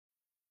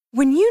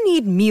When you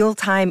need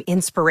mealtime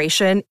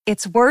inspiration,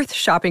 it's worth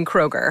shopping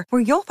Kroger,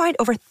 where you'll find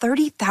over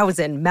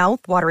 30,000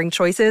 mouth-watering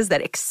choices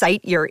that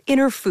excite your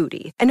inner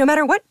foodie. And no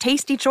matter what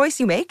tasty choice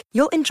you make,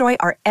 you'll enjoy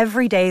our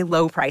everyday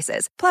low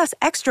prices, plus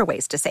extra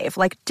ways to save,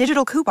 like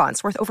digital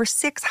coupons worth over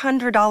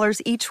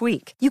 $600 each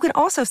week. You can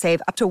also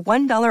save up to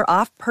 $1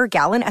 off per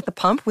gallon at the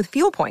pump with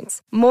fuel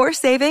points. More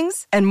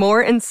savings and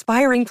more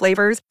inspiring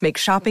flavors make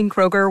shopping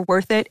Kroger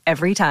worth it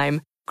every time.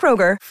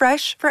 Kroger,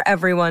 fresh for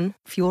everyone.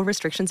 Fuel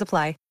restrictions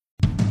apply.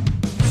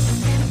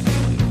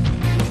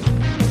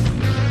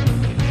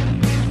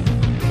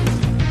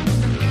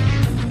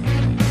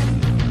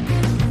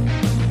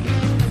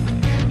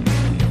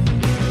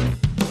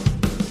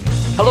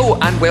 Hello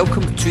and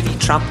welcome to the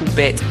Trample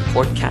Bet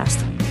podcast.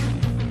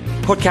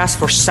 Podcast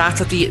for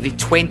Saturday, the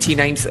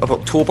 29th of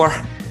October.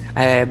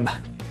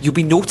 You'll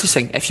be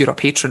noticing, if you're a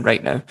patron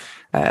right now,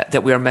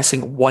 that we are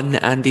missing one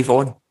Andy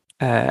Vaughan.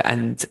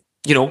 And,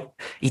 you know,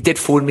 he did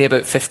phone me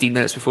about 15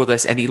 minutes before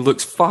this and he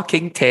looks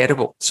fucking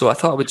terrible. So I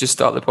thought I would just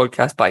start the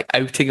podcast by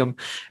outing him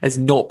as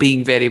not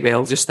being very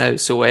well just now.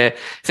 So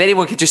if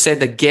anyone could just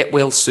send a get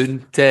well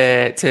soon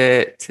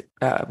to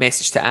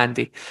message to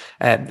Andy,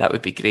 that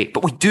would be great.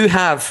 But we do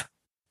have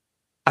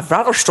a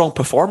rather strong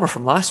performer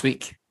from last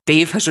week.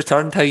 Dave has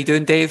returned. How you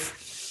doing, Dave?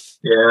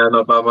 Yeah,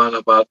 not bad, man,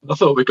 not bad. I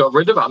thought we got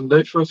rid of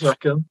Andy for a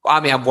second. I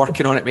mean, I'm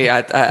working on it,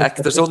 mate.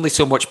 There's only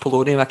so much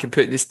polonium I can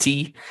put in this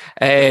tea,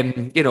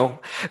 you know.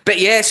 But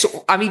yeah,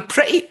 so I mean,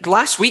 pretty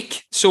last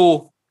week.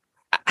 So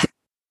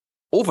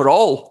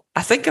overall,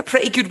 I think a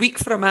pretty good week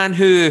for a man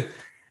who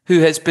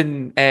has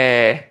been,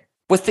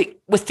 with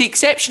the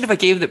exception of a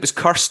game that was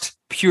cursed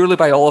purely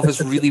by all of us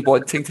really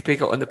wanting to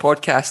pick it on the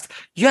podcast.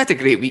 You had a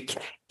great week,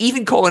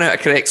 even calling out a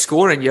correct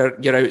score, and you're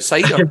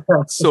outsider.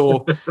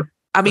 So,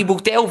 I mean, we'll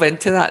delve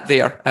into that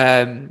there.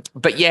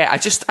 But yeah, I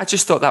just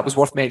thought that was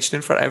worth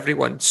mentioning for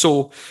everyone.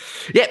 So,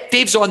 yeah,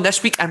 Dave's on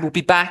this week, and we'll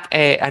be back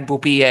and we'll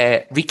be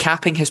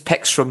recapping his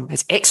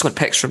excellent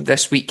picks from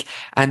this week,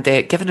 and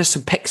giving us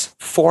some picks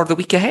for the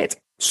week ahead.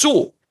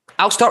 So,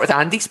 I'll start with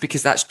Andy's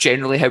because that's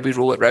generally how we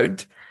roll it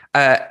round.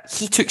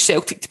 He took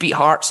Celtic to beat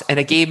Hearts in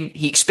a game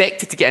he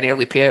expected to get an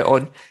early payout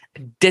on,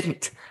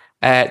 didn't.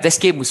 This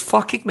game was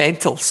fucking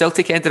mental.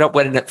 Celtic ended up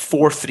winning it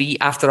 4-3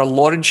 after a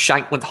Lawrence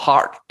Shankland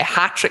a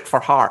hat-trick for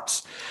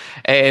Hearts.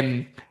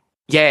 Yeah,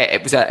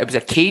 it was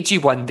a cagey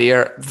one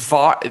there.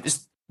 It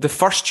was the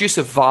first use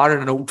of VAR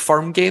in an Old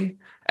Firm game,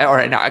 or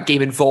in a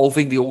game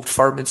involving the Old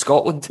Firm in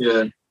Scotland.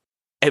 Yeah.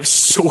 It was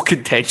so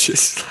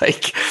contentious,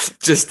 like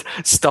just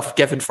stuff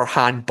given for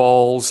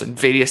handballs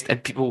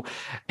and people.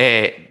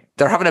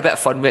 They're having a bit of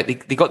fun with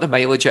it. They got the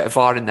mileage out of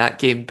VAR in that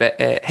game, but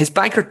his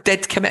banker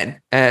did come in,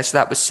 so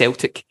that was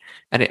Celtic,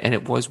 and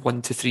it was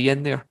 1-3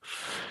 in there.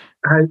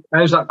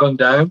 How's that gone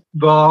down?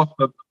 VAR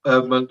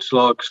amongst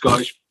like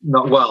Scottish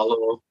not well,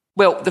 or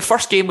well, the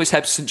first game was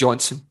Hibs St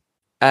Johnstone,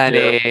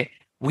 and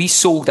we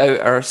sold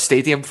out our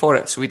stadium for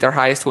it, so we had our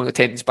highest home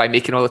attendance by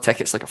making all the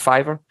tickets like a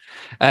fiver.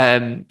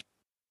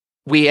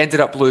 We ended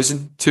up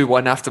losing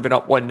 2-1 after being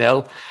up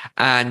 1-0,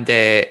 and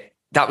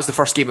that was the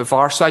first game of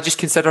VAR, so I just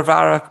consider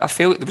VAR a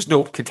failure. There was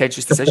no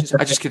contentious decisions.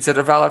 I just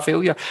consider VAR a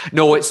failure.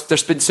 No,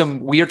 there's been some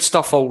weird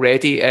stuff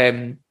already.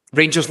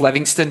 Rangers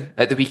Livingston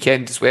at the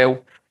weekend as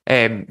well.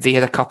 They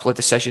had a couple of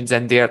decisions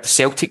in there. The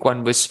Celtic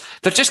one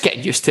they're just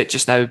getting used to it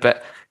just now,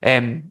 but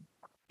yeah,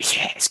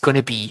 it's going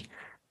to be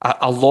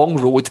a long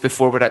road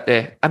before we're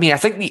at I mean, I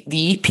think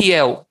the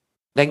EPL,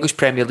 the English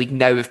Premier League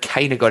now have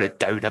kind of got it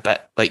down a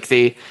bit. Like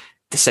the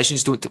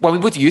decisions don't. Well, I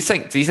mean, what do you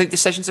think? Do you think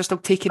decisions are still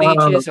taking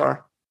ages,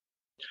 or?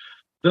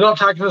 They're not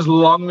taking as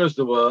long as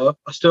they were.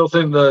 I still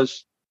think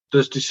there's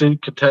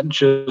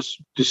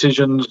contentious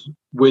decisions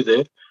with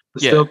it.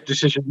 There's still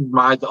decisions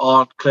made that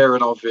aren't clear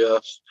and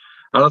obvious.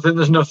 And I think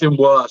there's nothing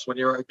worse when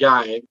you're at a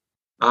game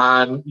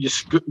and your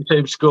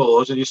team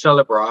scores and you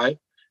celebrate,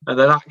 and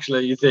then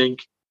actually you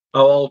think,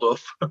 oh, hold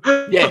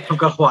up. Yeah. I've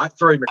got to wait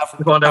 3 minutes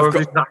to find out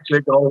if it's actually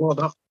a goal or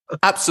not.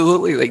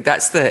 Absolutely. Like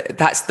that's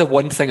the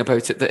one thing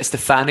about it, that it's the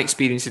fan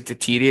experience that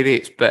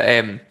deteriorates. But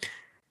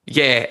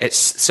yeah, it's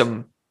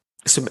some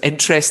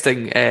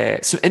interesting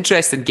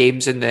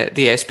games in the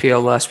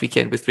SPL last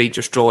weekend with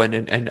Rangers drawing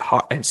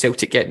and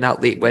Celtic getting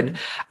that late win.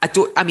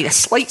 I mean, a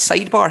slight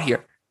sidebar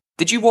here.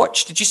 Did you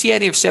see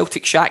any of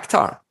Celtic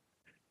Shakhtar?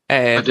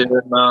 I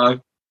didn't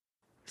know.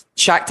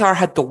 Shakhtar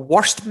had the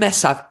worst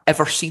miss I've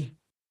ever seen.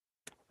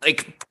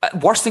 Like,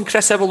 worse than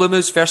Chris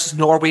Evolumus versus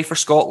Norway for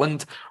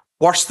Scotland.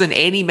 Worse than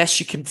any miss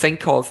you can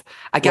think of.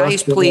 A guy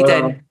who's played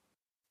in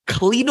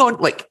clean on,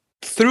 like,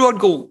 through on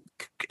goal.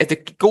 The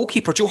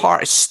goalkeeper, Joe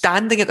Hart, is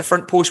standing at the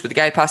front post with the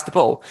guy past the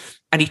ball,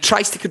 and he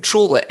tries to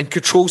control it and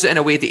controls it in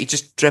a way that he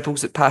just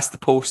dribbles it past the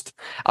post.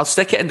 I'll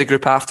stick it in the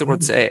group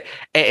afterwards. It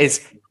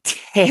is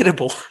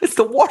terrible. It's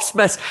the worst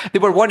miss. They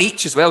were one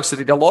each as well, so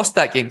they'd have lost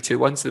that game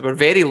 2-1, so they were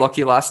very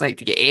lucky last night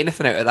to get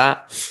anything out of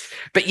that.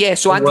 But yeah,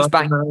 so Andy's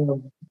back.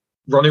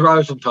 Ronnie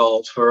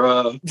Rosenthal for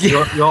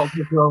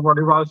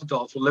Ronnie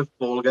Rosenthal for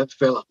Liverpool against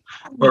Villa,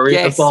 where he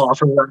hit the ball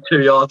from about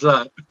 2 yards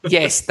out.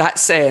 Yes,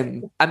 that's.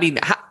 I mean,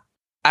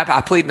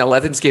 I played an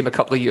 11s game a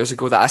couple of years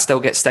ago that I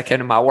still get stick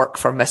in my work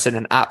for missing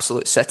an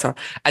absolute sitter.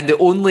 And the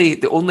only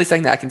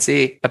thing that I can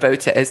say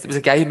about it is there was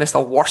a guy who missed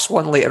a worse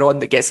one later on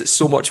that gets it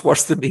so much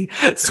worse than me.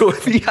 So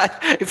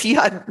if he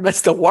hadn't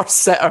missed a worse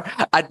sitter,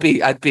 I'd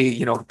be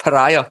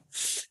pariah.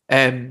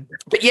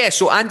 But yeah,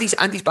 so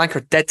Andy's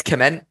banker did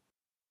come in.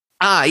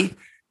 I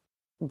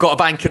got a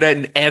banker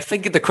in. I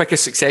think in the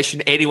quickest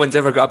succession anyone's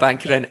ever got a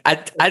banker in.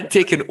 I'd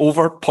taken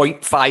over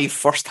 0.5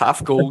 first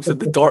half goals in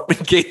the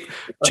Dortmund game.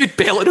 Jude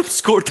Bellingham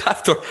scored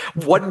after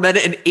 1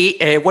 minute and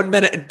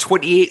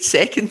 28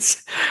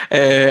 seconds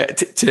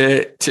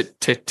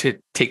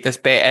to take this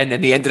bet in,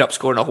 and they ended up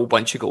scoring a whole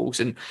bunch of goals,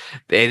 and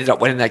they ended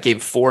up winning that game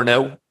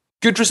 4-0.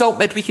 Good result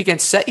midweek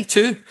against City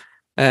too.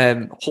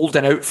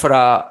 Holding out for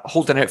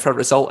a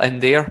result in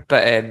there,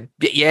 but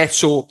yeah.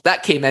 So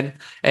that came in,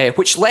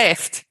 which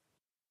left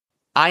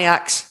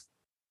Ajax,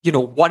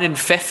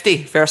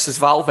 1-50 versus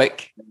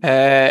Valvik.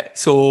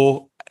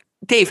 So,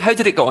 Dave, how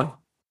did it go on?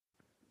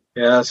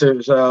 Yeah, so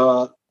it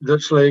was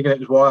Dutch League, and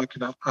it was Warwick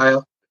and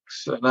Ajax,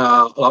 and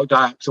locked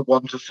Ajax at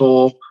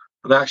 1-4,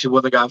 and they actually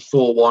won the game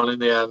 4-1 in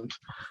the end.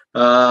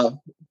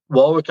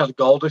 Warwick had a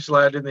goal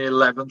disallowed in the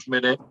 11th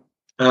minute.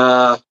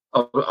 To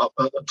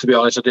be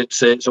honest, I didn't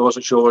see it, so I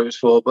wasn't sure what it was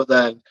for. But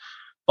then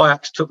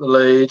Ajax took the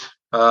lead.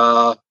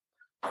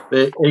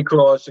 They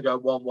equalised to go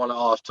 1-1 at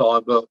half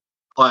time, but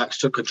Ajax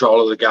took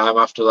control of the game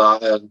after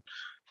that. And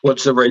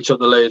once they reached the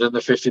lead in the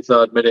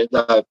 53rd minute,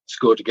 they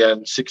scored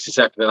again,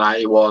 62nd and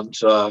 81.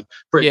 So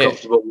pretty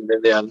comfortable win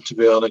in the end, to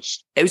be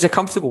honest. It was a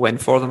comfortable win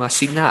for them. I've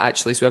seen that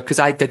actually as well, because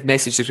I did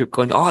message the group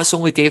going, it's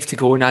only Dave to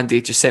go, and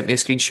Andy just sent me a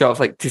screenshot of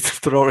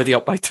they're already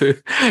up by 2.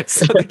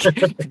 So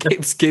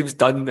the game's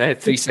done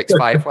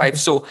 3-6-5-5.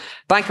 So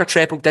banker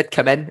treble did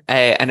come in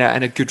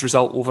and a good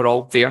result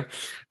overall there.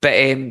 But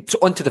so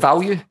on to the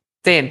value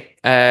then.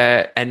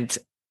 And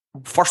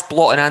first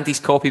blot in Andy's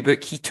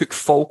copybook, he took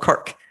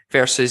Falkirk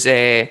versus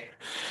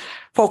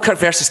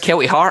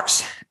Kelty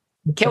Hearts.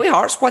 Kelty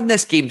Hearts won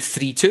this game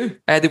 3-2.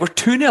 They were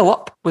 2-0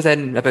 up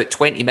within about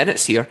 20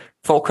 minutes here.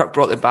 Falkirk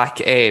brought them back,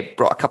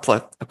 got a couple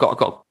of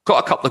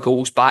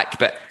goals back,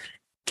 but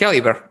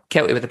Kelty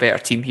were the better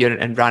team here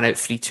and ran out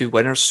 3-2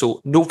 winners.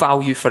 So no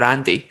value for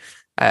Andy.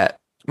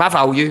 My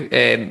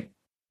value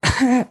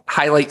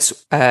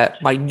highlights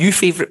my new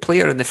favourite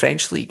player in the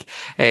French league.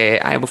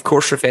 I am of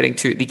course referring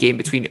to the game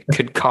between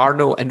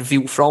Concarneau and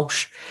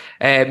Villefranche.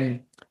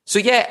 So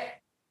yeah,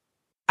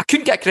 I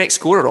couldn't get a correct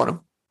scorer on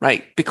him,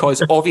 right?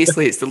 Because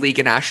obviously it's the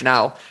Liga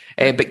Nacional.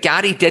 But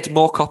Gary did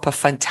mock up a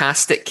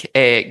fantastic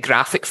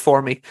graphic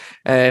for me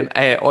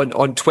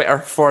on Twitter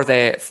for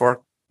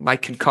my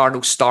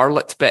Concarneau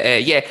starlet.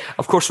 But yeah,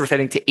 of course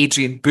referring to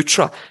Adrian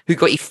Butra, who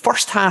got a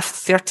first half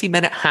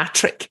 30-minute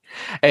hat-trick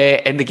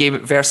in the game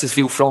versus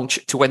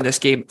Villefranche to win this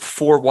game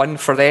 4-1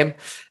 for them.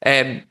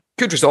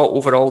 Good result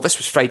overall. This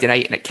was Friday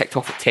night and it kicked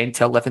off at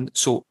 10-11.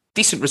 So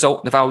decent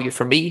result in the value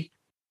for me.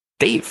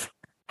 Dave,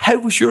 how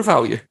was your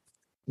value?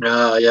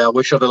 Yeah, I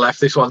wish I'd have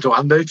left this one to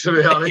Andy, to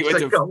be honest.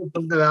 I got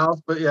something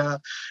else, but yeah,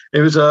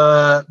 it was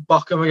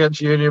Bochum against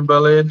Union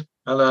Berlin,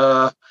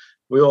 and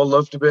we all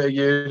loved a bit of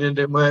Union,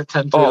 didn't we?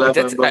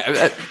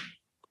 10-11.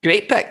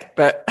 Great pick,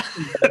 but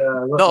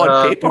not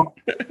on paper.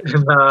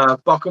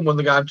 Bochum won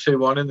the game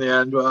 2-1 in the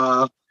end.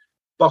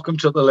 Bochum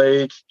took the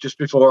lead just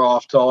before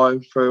half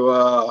time through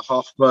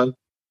Hoffman,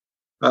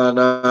 and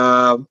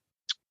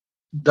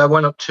they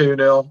went up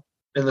 2-0.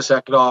 In the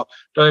second half.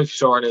 Don't know if you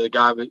saw any of the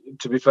game, but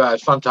to be fair,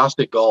 it's a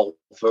fantastic goal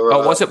for.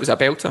 Was it? Was a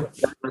belter?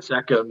 The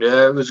second,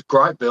 yeah, it was a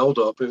great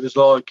build-up. It was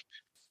like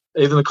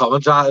even the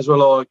commentators were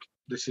like,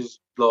 "This is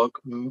like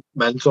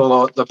mental,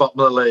 like the bottom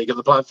of the league, and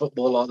they're playing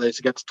football like this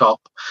to get to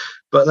top."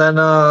 But then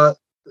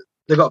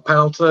they got a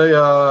penalty.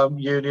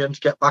 Union to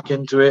get back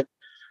into it.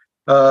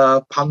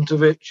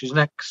 Pantovic, his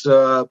next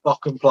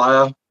Bochum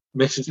player,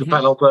 misses the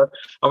penalty.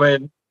 I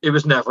mean, it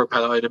was never a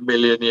penalty in a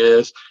million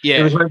years.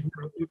 Yeah.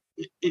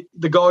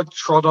 The guy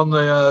trod on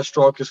the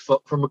striker's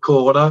foot from a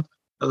corner,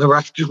 and the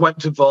ref just went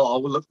to VAR.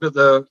 We looked at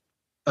the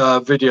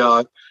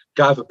video,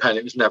 gave a pen.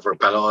 It was never a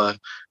penalty.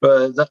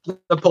 But they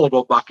pulled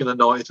one back in the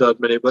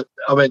 93rd minute. But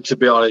I mean, to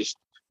be honest,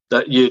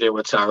 that Union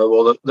were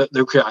terrible.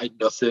 They created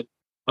nothing.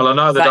 And I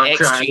know they don't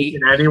create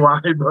anything anyway,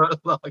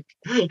 but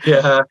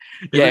yeah.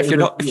 If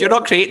you're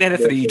not creating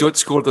anything, and you don't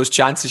score those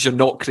chances, you're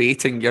not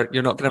creating.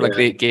 You're not going to have a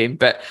great game.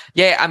 But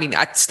yeah, I mean,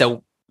 I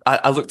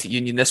looked at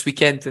Union this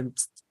weekend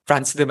and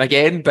fancied them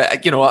again,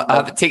 but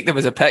I would take them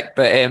as a pick.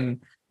 But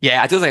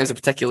yeah, I don't think it was a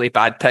particularly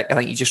bad pick. I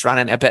think you just ran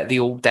into a bit of the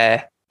old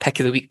pick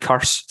of the week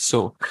curse.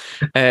 So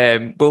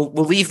we'll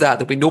leave that.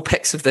 There'll be no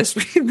picks of this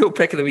week, no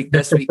pick of the week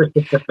this week.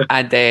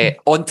 And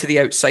on to the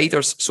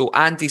outsiders. So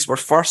Andy's were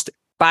first,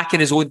 back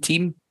in his own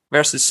team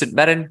versus St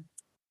Mirren,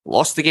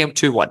 lost the game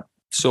 2-1.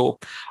 So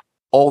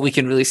all we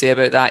can really say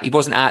about that. He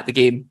wasn't at the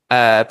game,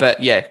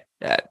 but yeah.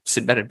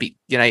 St Mirren beat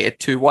United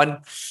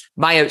 2-1.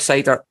 My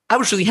outsider, I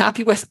was really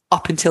happy with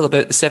up until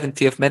about the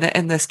 70th minute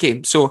in this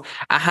game. So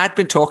I had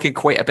been talking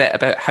quite a bit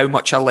about how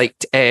much I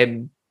liked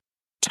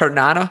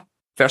Ternana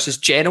versus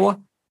Genoa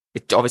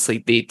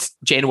obviously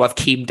Genoa have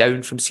came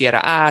down from Serie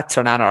A.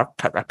 Tirana are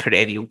a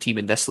perennial team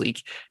in this league.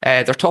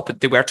 They were top of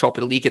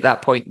the league at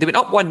that point. They went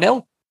up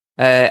 1-0,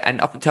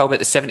 and up until about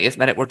the 70th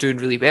minute, were doing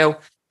really well.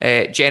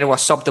 Genoa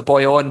subbed the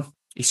boy on.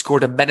 He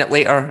scored a minute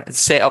later and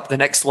set up the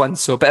next one.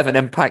 So a bit of an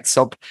impact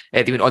sub.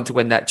 They went on to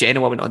win that.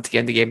 Genoa went on to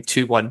end the game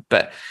 2-1.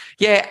 But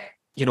yeah,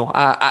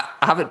 I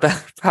haven't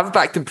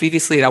backed them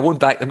previously, and I won't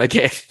back them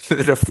again.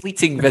 They're a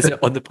fleeting visit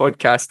on the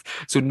podcast,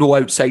 so no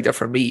outsider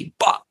for me.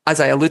 But as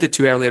I alluded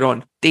to earlier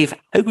on, Dave,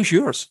 how was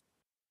yours?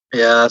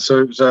 Yeah,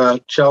 so it was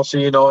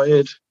Chelsea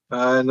United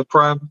in the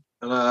Prem,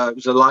 and it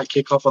was a light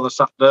kick-off on the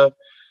Saturday.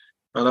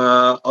 And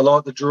I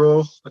liked the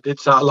draw. I did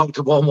say I liked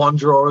the 1-1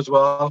 draw as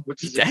well,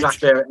 which is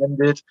exactly how it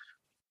ended.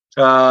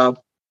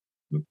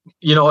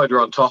 United were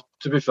on top,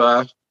 to be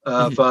fair,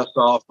 first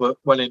half, but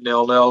went in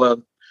 0-0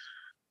 and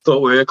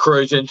thought we were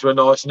cruising to a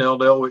nice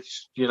 0-0,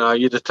 which,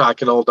 you'd have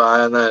taken all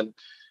day. And then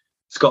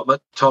Scott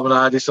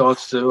McTominay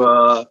decides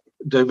to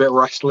do a bit of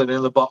wrestling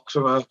in the box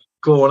from a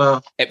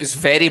corner. It was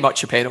very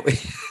much a penalty.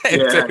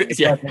 yeah.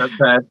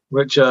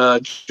 Which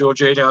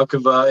Jorginho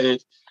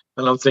converted.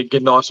 And I'm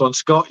thinking, nice one,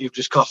 Scott, you've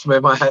just cost me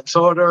my head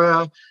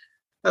order.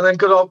 And then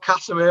good old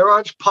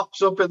Casemiro just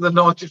pops up in the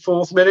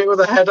 94th minute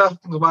with a header.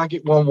 We'll make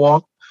it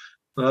 1-1.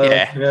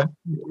 That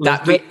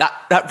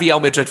Real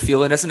Madrid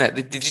feeling, isn't it?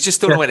 Did you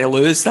just don't want to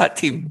lose that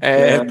team?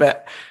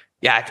 But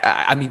yeah,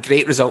 I mean,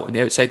 great result on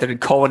the outsider,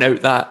 and calling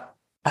out that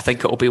I think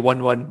it'll be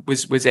 1-1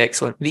 was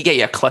excellent. We need to get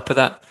you a clip of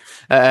that.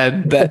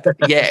 But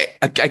yeah,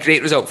 a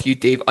great result for you,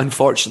 Dave.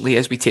 Unfortunately,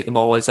 as we take them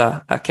all as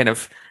a kind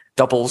of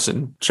doubles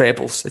and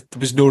trebles, there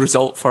was no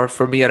result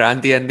for me or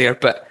Andy in there,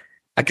 but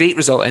a great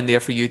result in there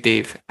for you,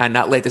 Dave. And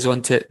that led us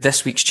on to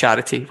this week's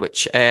charity,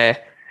 which I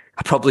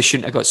probably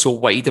shouldn't have got so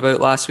wide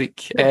about last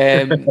week.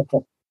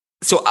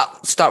 So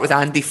I'll start with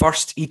Andy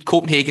first. He had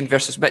Copenhagen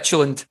versus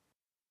Midtjylland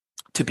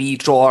to be a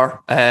draw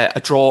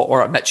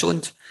or a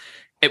Midtjylland.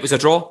 It was a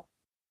draw.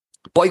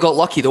 Boy got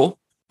lucky though.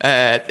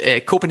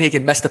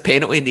 Copenhagen missed a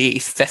penalty in the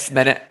 85th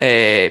minute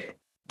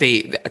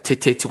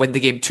to win the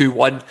game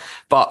 2-1.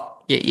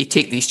 But yeah, you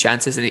take these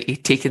chances, and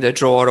he'd taken the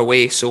draw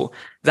away. So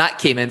that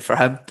came in for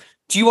him.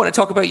 Do you want to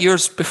talk about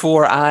yours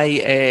before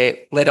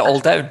I let it all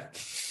down?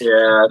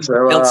 Yeah,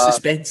 so build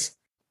suspense.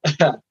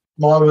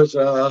 Mine was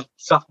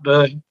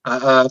Saturday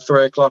at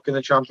 3:00 in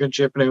the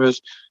Championship, and it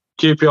was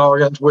QPR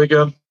against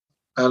Wigan,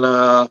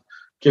 and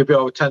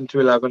QPR were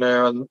 10-11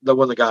 here, and they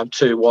won the game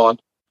 2-1.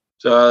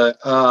 So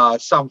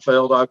Sam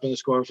Field opened the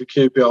scoring for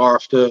QPR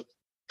after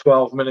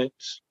 12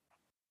 minutes.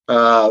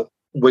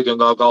 Wigan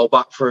got a goal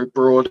back through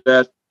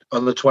Broadhead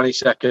on the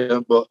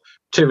 22nd, but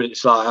 2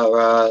 minutes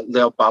later,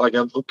 Leo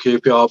Balogun put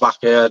QPR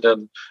back ahead,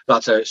 and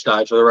that's how it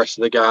stayed for the rest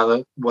of the game.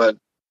 It went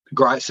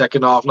great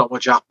second half, not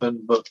much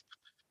happened, but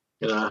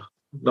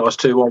nice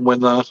 2-1 win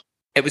there.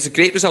 It was a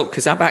great result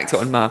because I backed it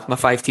on my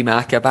 5-team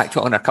ACA. I backed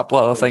it on a couple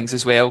of other things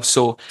as well.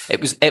 So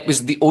it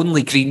was the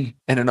only green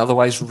in an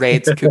otherwise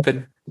red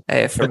coupon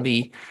for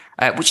me,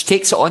 which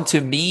takes it on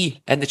to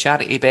me in the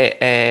charity bet.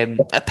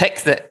 A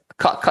pick that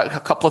a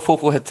couple of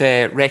people had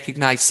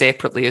recognised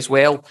separately as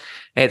well.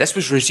 This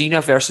was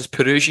Regina versus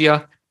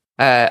Perugia.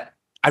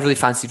 I really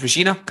fancied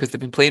Regina because they've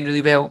been playing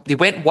really well. They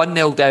went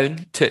 1-0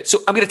 down to...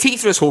 So I'm going to take you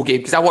through this whole game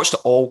because I watched it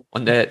all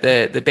on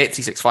the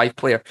Bet365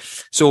 player.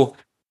 So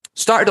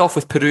started off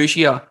with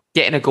Perugia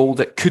getting a goal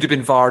that could have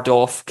been VAR'd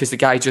off because the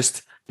guy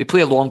just... They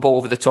play a long ball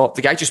over the top.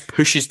 The guy just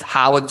pushes,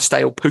 Haaland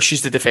style,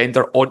 pushes the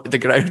defender onto the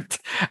ground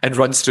and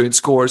runs through and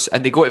scores.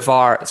 And they go to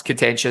VAR. It's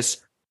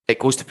contentious. It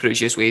goes to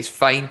Perugia's ways.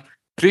 Fine.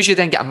 Perugia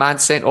then get a man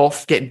sent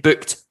off, getting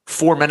booked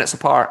 4 minutes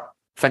apart.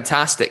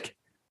 Fantastic.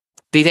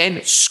 They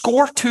then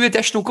score 2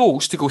 additional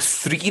goals to go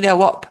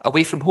 3-0 up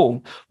away from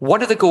home.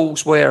 One of the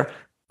goals were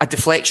a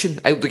deflection.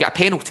 They got a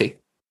penalty.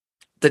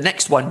 The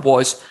next one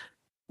was,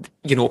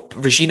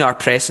 Regina are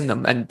pressing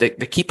them, and the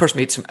keeper's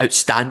made some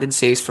outstanding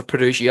saves for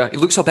Perugia. He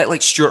looks a bit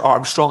like Stuart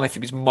Armstrong if he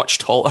was much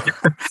taller.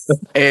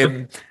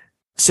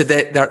 So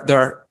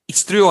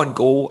he's through on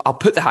goal. I'll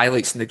put the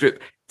highlights in the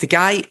group. The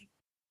guy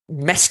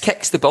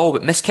miskicks the ball,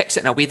 but miskicks it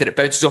in a way that it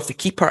bounces off the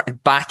keeper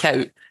and back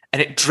out.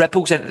 And it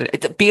dribbles into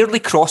it barely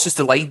crosses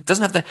the line.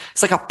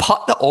 It's like a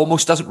putt that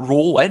almost doesn't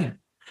roll in.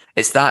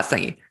 It's that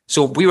thingy.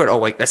 So we were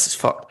all like, this is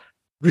fucked.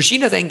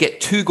 Regina then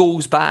get 2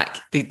 goals back.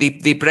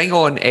 They bring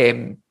on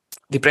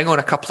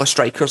a couple of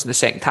strikers in the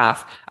second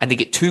half, and they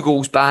get 2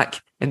 goals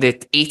back in the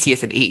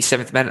 80th and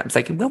 87th minute. I'm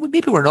thinking, well,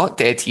 maybe we're not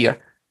dead here.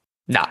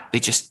 Nah,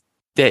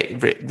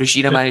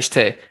 Regina managed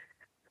to.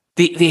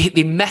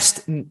 They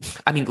missed.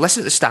 I mean,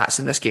 listen to the stats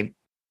in this game.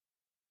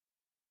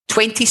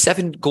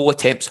 27 goal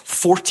attempts,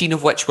 14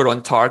 of which were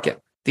on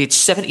target. They had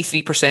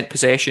 73%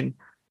 possession,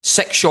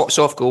 6 shots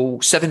off goal,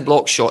 7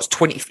 block shots,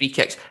 20 free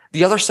kicks.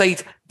 The other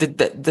side,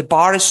 the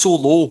bar is so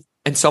low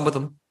in some of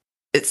them.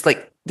 It's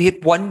like they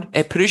had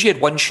Perugia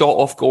had 1 shot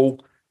off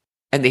goal,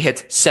 and they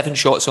had 7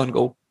 shots on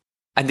goal,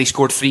 and they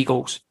scored 3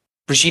 goals.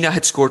 Regina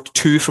had scored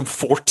 2 from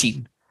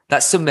 14.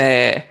 That's some,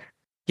 that's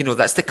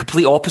the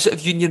complete opposite of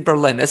Union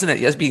Berlin, isn't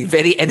it? It's being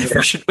very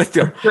inefficient with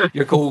your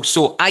goals.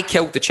 So I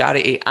killed the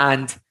charity,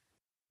 and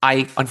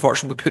I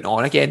unfortunately put it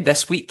on again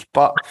this week,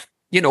 but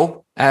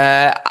not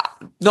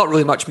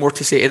really much more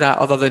to say to that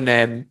other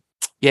than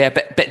a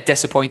bit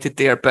disappointed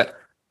there, but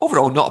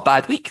overall not a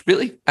bad week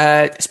really,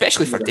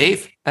 especially for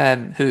Dave,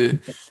 who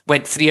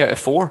went 3 out of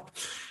 4.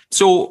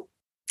 So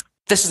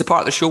this is the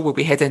part of the show where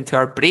we head into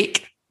our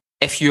break.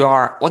 If you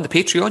are on the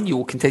Patreon, you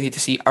will continue to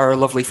see our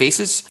lovely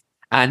faces,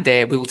 and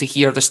we will to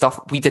hear the stuff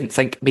we didn't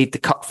think made the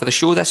cut for the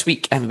show this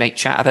week, and we might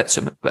chat about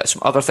some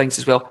other things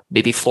as well.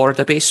 Maybe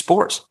Florida-based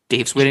sports.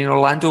 Dave's wearing an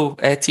Orlando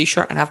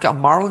t-shirt, and I've got a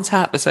Marlins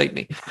hat beside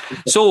me.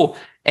 So,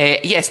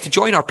 yes, to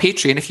join our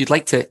Patreon, if you'd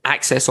like to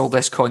access all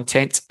this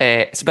content,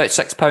 it's about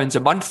 £6 a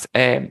month.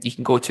 You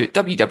can go to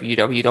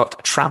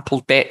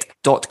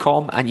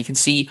www.trampledbet.com, and you can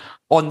see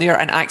on there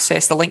and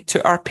access the link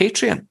to our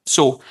Patreon.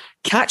 So,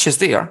 catch us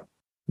there.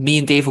 Me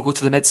and Dave will go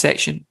to the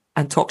midsection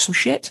and talk some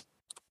shit.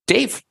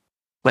 Dave,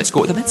 let's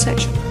go to the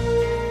midsection.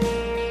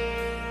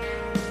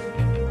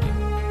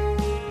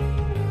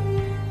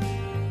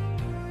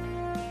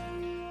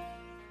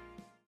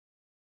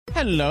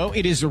 Hello,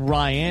 it is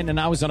Ryan, and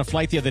I was on a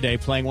flight the other day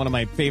playing one of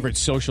my favorite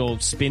social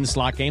spin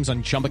slot games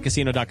on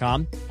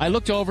ChumbaCasino.com. I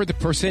looked over at the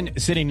person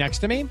sitting next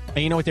to me, and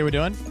you know what they were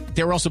doing?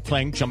 They were also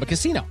playing Chumba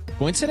Casino.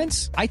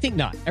 Coincidence? I think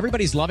not.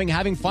 Everybody's loving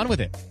having fun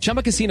with it.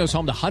 Chumba Casino is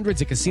home to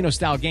hundreds of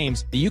casino-style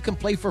games that you can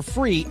play for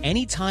free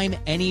anytime,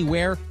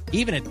 anywhere,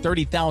 even at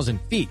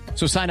 30,000 feet.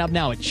 So sign up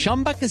now at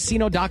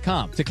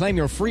ChumbaCasino.com to claim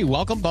your free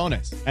welcome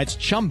bonus. That's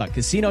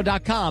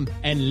ChumbaCasino.com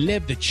and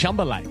live the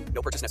Chumba life.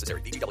 No purchase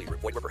necessary. VGW.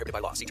 Void where prohibited by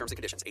law. See terms and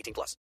conditions. 18+.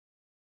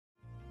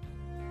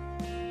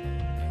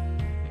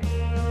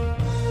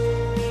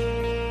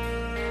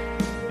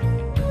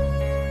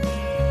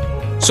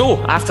 So,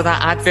 after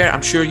that advert,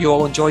 I'm sure you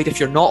all enjoyed. If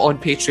you're not on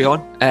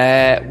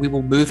Patreon, we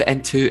will move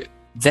into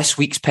this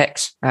week's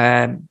picks.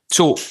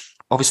 So,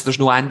 obviously, there's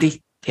no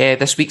Andy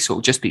this week, so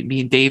it'll just be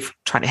me and Dave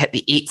trying to hit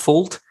the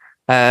 8-fold.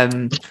 I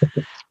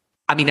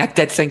mean, I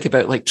did think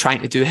about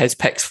trying to do his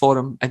picks for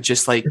him and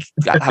just having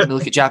a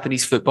look at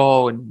Japanese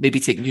football and maybe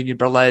taking Union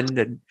Berlin.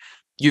 And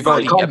you've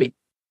already,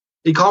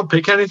 he can't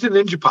pick anything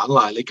in Japan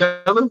lately,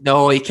 can he?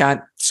 No, he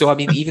can't. So, I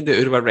mean, even the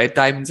Urawa Red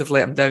Diamonds have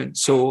let him down.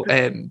 So,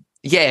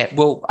 yeah,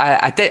 well,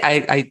 I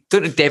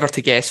don't endeavour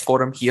to guess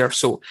for him here.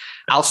 So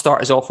I'll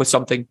start us off with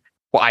something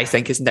what I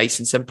think is nice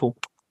and simple.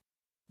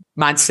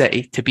 Man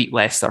City to beat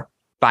Leicester,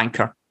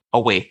 banker,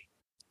 away,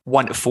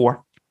 1 to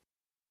 4.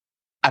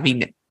 I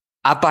mean,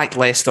 I backed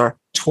Leicester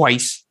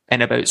twice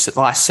in about the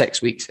last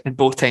 6 weeks, and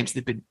both times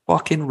they've been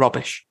fucking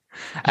rubbish.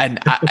 And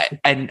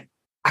I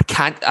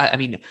can't. I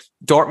mean,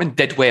 Dortmund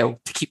did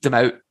well to keep them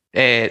out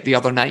the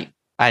other night,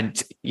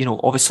 and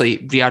obviously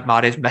Riyad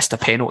Mahrez missed a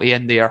penalty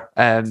in there.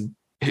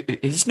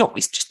 He's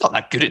just not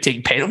that good at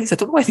taking penalties. I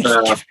don't know why they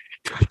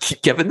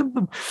keep giving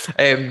them.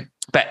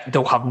 But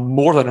they'll have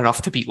more than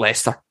enough to beat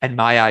Leicester in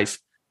my eyes.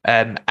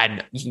 And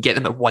you can get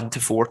them at 1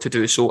 to 4 to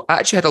do so. I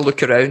actually had a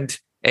look around.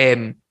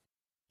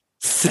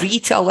 3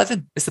 to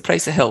 11 is the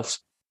price of Hills,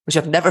 which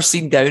I've never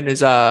seen down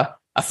as a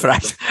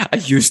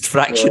used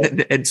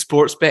fraction in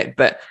sports bet.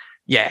 But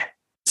yeah,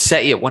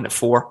 City at 1 to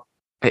 4,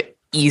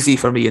 easy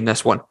for me in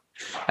this one.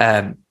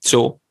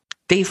 So,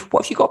 Dave,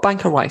 what have you got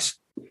banker wise?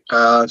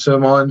 So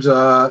mine's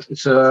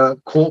it's a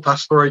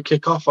 3:15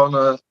 kickoff on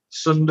a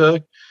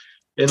Sunday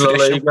in La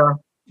Liga.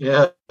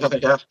 Yeah.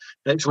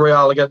 It's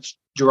Real against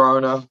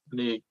Girona, and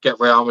you get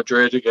Real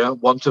Madrid again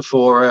 1 to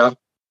 4 here.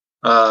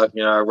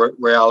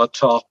 Real are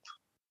top,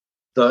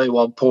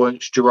 31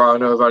 points.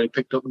 Girona have only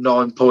picked up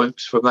 9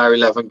 points from their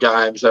 11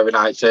 games. They're in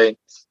 18th.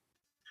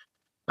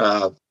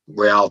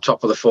 Real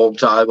top of the form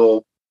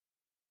table.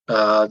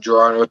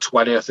 Girona are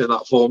 20th in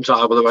that form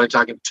table. They've only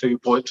taken 2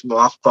 points from the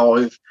last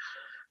 5.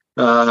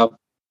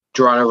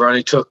 Girona have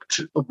only took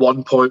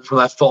 1 point from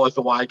their 5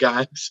 away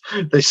games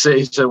this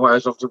season,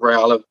 whereas obviously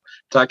Real have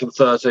taken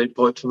 13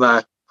 points from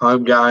their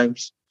home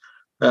games.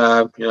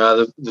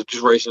 They've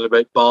just recently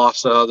beat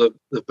Barca,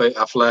 they've beat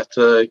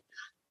Atleti.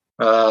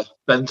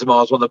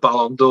 Benzema's won the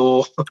Ballon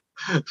d'Or.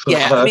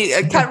 Yeah, I mean,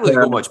 it can't really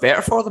go much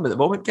better for them at the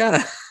moment, can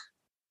it?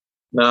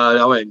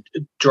 No, I mean,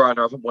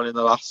 Girona haven't won in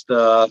the last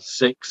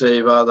 6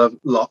 either. They've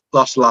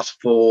lost the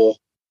last 4,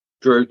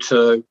 drew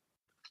 2.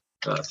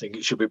 I think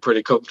it should be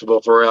pretty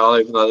comfortable for Real,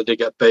 even though they did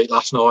get beat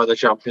last night in the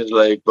Champions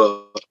League.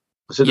 But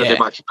I think they did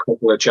make a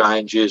couple of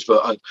changes.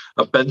 But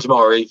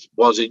Benzema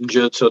was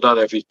injured, so I don't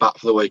know if he's back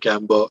for the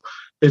weekend. But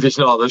if he's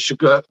not,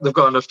 they've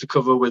got enough to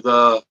cover with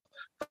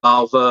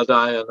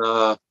Valverde and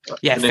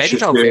Fede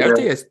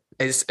Valverde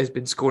has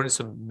been scoring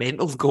some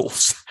mental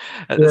goals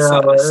at the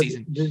start of the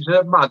season. It's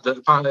mad that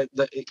apparently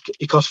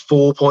it cost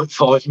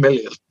 4.5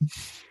 million.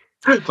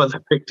 When they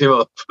picked him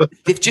up.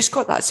 They've just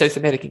got that South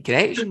American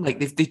connection.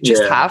 They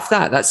just have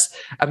that. A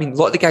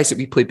lot of the guys that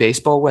we play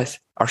baseball with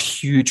are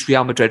huge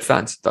Real Madrid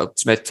fans.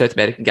 South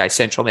American guys,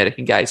 Central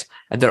American guys,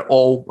 and they're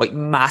all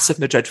massive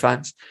Madrid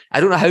fans.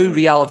 I don't know how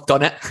Real have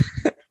done it,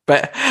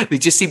 but they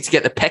just seem to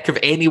get the pick of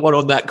anyone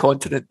on that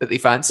continent that they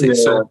fancy. Yeah.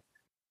 So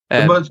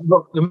they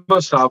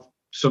must have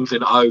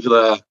something over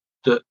there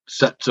that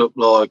sets up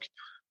like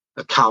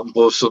a camp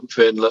or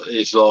something that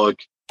is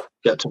like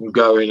get them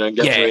going and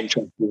get them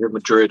interested in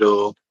Madrid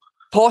or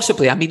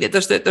Possibly. I mean,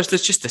 there's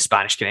just the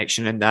Spanish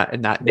connection in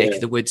that neck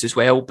of the woods as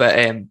well. But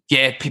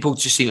people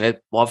just seem to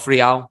love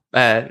Real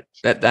at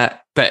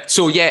that. But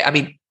so yeah, I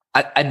mean,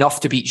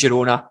 enough to beat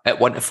Girona at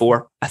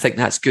 1-4. I think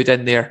that's good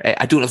in there.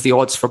 I don't have the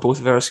odds for both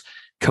of ours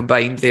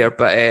combined there,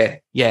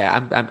 but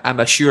I'm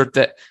assured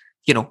that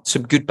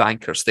some good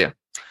bankers there.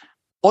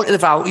 On to the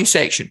value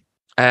section,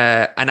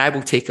 and I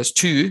will take us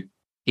to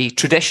a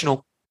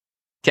traditional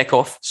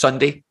kickoff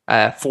Sunday,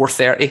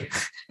 4:30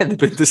 in the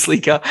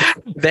Bundesliga.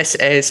 This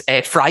is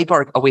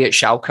Freiburg away at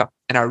Schalke,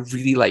 and I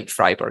really like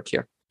Freiburg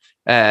here.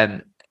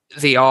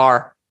 They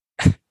are,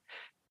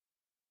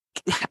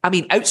 I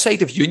mean,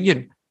 outside of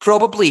Union,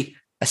 probably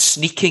a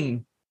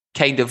sneaking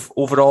kind of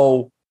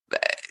overall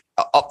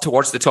up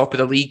towards the top of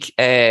the league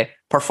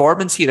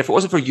performance here. If it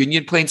wasn't for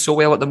Union playing so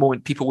well at the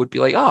moment, people would be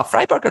like,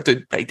 Freiburg are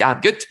doing pretty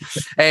damn good.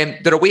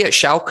 They're away at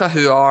Schalke,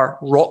 who are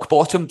rock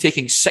bottom,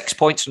 taking 6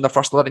 points from their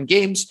first 11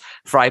 games.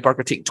 Freiburg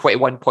are taking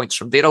 21 points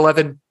from their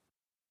 11.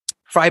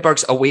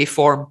 Freiburg's away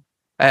form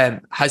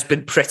has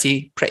been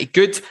pretty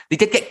good. They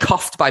did get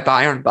cuffed by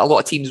Bayern, but a lot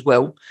of teams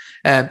will.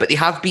 But they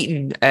have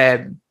beaten,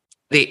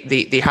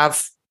 they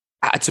have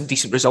had some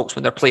decent results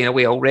when they're playing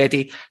away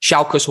already.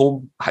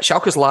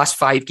 Schalke's last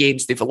 5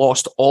 games, they've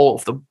lost all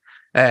of them.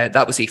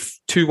 That was a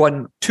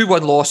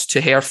 2-1 loss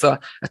to Hertha,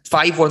 a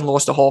 5-1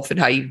 loss to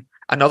Hoffenheim,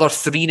 another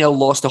 3-0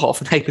 loss to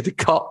Hoffenheim in the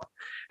Cup,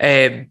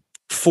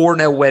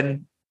 4-0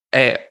 win,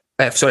 a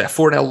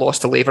 4-0 loss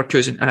to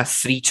Leverkusen, and a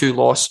 3-2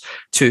 loss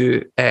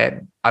to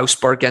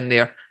Augsburg in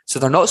there. So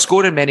they're not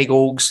scoring many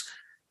goals,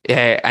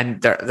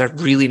 and they're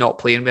really not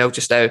playing well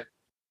just now.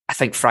 I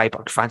think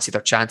Freiburg fancy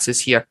their chances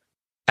here.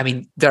 I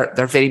mean, they're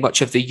very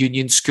much of the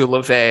Union school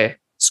of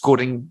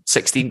scoring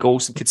 16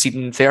 goals and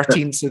conceding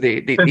 13, so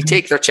they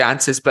take their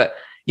chances. But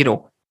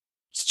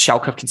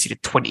Schalke have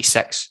conceded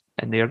 26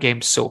 in their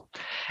games. So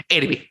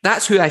anyway,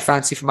 that's who I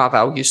fancy for my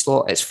value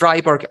slot. It's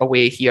Freiburg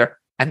away here,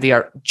 and they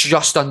are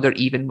just under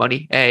even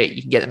money.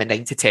 You can get them at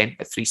 9 to 10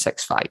 at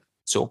 365.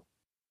 So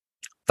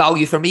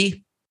value for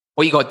me.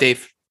 What you got,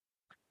 Dave?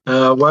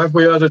 Where have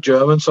we heard a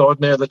German side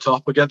near the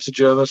top against a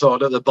German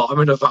side at the bottom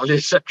in the value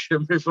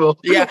section before?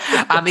 Yeah,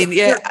 I mean,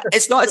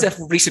 it's not as if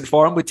recent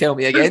form would tell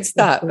me against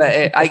that,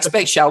 but I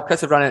expect Schalke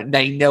to run out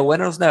 9-0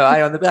 winners now,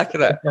 on the back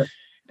of it.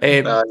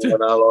 I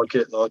like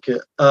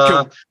it.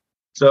 Cool.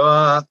 So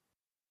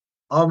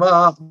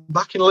I'm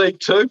back in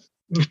League Two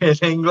in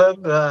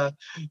England,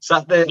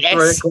 Saturday at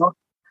 3 o'clock.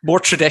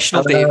 More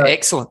traditional, Dave.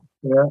 Excellent.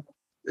 Yeah,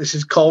 this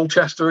is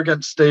Colchester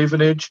against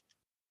Stevenage.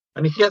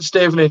 And you can get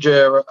Stevenage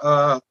here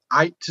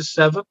 8 to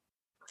 7.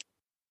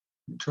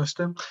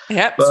 Interesting.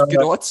 Yeah, some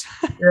good odds.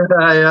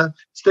 yeah.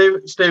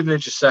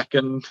 Stevenage is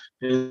second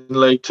in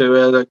League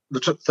Two. They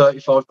took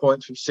 35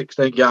 points from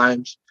 16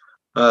 games,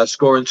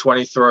 scoring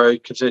 23,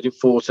 conceding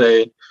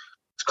 14.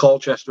 It's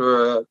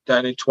Colchester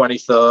down in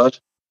 23rd.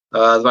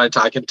 They've only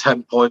taken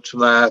 10 points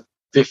from their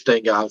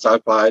 15 games they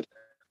played.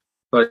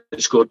 But they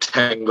scored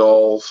 10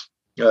 goals,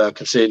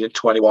 conceding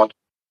 21.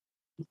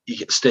 You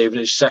get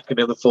Stevenage second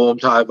in the form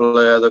table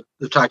there.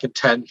 They've taken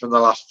 10 from the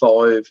last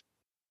 5,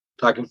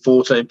 taken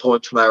 14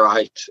 points from their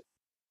 8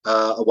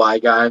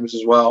 away games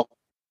as well.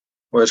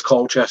 Whereas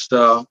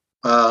Colchester,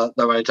 they've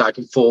only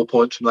taken 4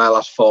 points from their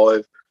last 5,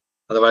 and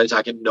they've only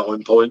taken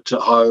 9 points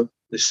at home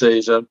this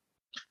season.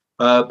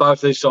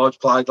 Both these sides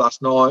played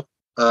last night.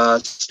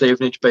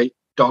 Stevenage beat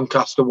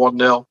Doncaster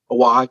 1-0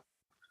 away,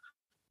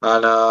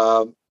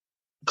 and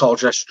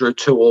Colchester drew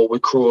 2-2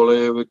 with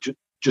Crawley, who were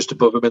just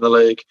above them in the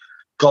league.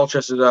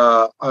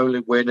 Colchester's only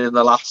win in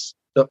the last,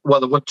 they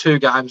won 2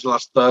 games in the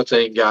last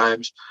 13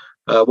 games.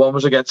 One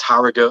was against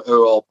Harrogate,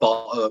 who are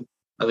bottom,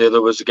 and the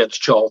other was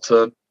against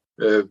Charlton,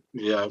 who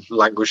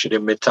languishing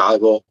in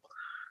mid-table.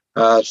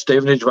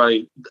 Stevenage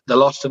they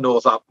lost to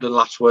Northampton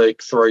last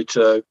week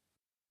 3-2,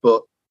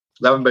 but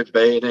they haven't been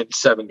beaten in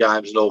 7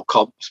 games in all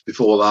comps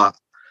before that.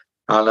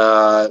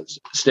 And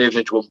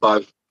Stevenage won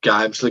both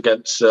games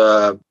against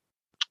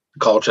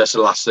Colchester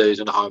last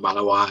season, home and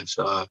away.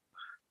 So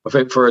I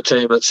think for a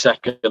team that's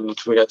second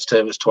against a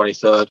team that's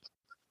 23rd,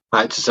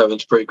 8 to 7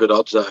 is pretty good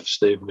odds there for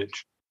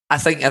Stevenage. I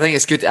think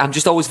it's good. I'm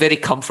just always very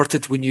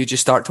comforted when you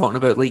just start talking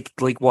about League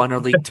 1 or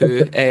League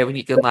 2. When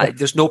you can,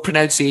 there's no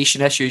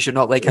pronunciation issues. You're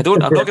not like, I'm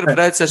not going to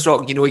pronounce this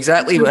wrong. You know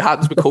exactly what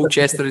happens with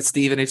Colchester and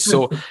Stevenage.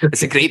 So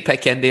it's a great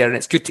pick in there, and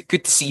it's good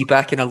to see you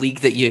back in a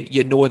league that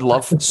you know and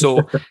love.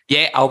 So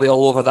yeah, I'll be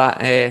all over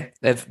that.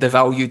 The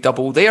value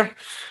double there.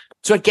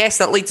 So I guess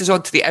that leads us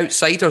on to the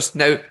outsiders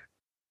now.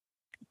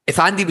 If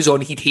Andy was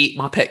on, he'd hate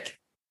my pick.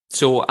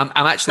 So I'm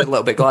actually a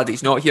little bit glad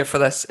he's not here for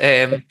this.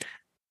 I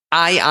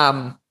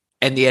am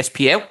in the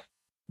SPL.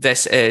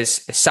 This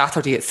is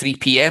Saturday at 3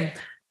 p.m.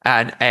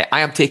 and I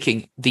am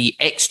taking the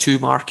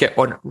X2 market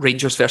on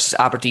Rangers versus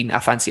Aberdeen. I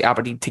fancy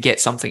Aberdeen to get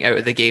something out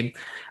of the game.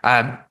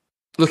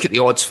 Look at the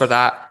odds for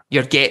that.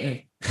 You're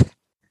getting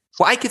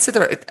what I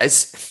consider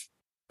as,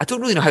 I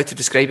don't really know how to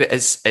describe it,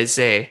 as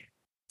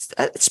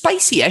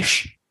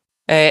spicy-ish.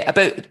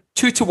 About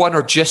 2 to 1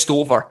 or just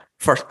over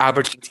for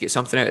Aberdeen to get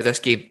something out of this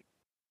game.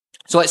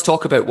 So let's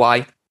talk about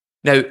why.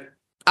 Now,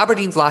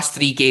 Aberdeen's last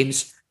 3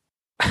 games,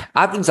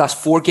 Aberdeen's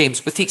last 4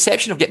 games, with the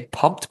exception of getting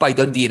pumped by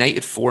Dundee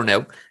United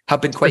 4-0,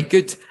 have been quite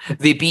good.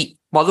 They beat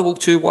Motherwell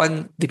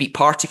 2-1, they beat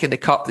Partick in the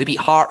Cup, they beat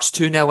Hearts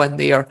 2-0 in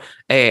there.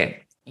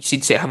 You seem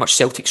to say how much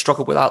Celtic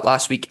struggled with that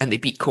last week, and they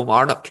beat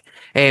Kilmarnock.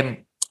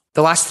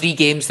 The last 3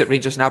 games that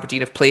Rangers and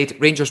Aberdeen have played,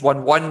 Rangers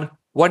won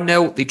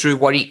 1-0, they drew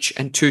 1 each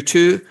and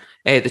 2-2,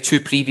 the 2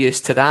 previous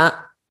to that.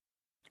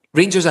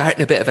 Rangers are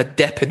hitting a bit of a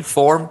dip in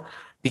form.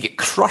 They get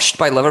crushed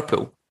by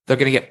Liverpool. They're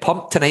going to get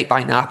pumped tonight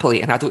by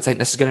Napoli, and I don't think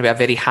this is going to be a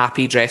very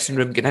happy dressing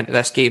room getting into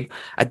this game.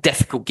 A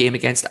difficult game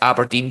against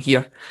Aberdeen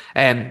here.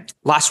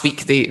 Last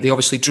week, they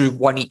obviously drew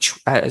 1 each,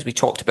 as we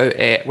talked about,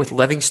 with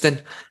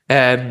Livingston.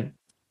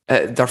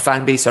 Their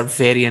fan base are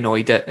very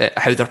annoyed at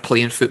how they're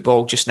playing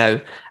football just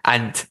now.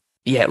 And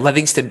yeah,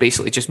 Livingston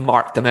basically just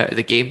marked them out of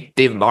the game.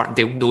 David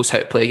Martindale knows how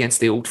to play against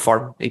the old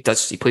firm. He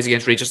plays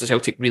against Rangers and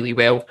Celtic really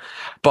well.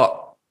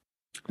 But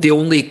they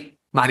only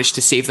managed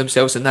to save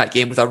themselves in that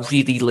game with a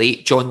really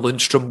late John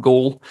Lundstrom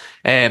goal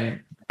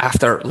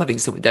after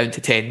Livingston went down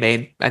to 10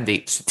 men, and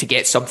to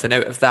get something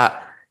out of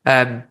that.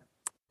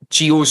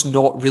 Gio's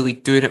not really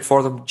doing it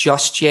for them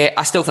just yet.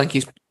 I still think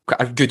he's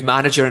a good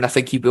manager, and I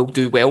think he will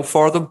do well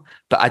for them,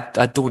 but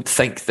I don't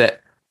think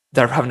that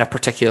they're having a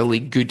particularly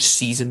good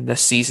season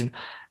this season.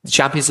 The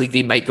Champions League,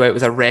 they might go out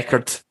with a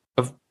record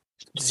of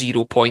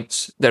 0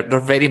 points. They're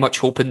very much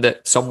hoping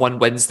that someone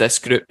wins this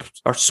group,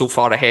 or so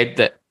far ahead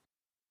that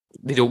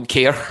they don't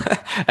care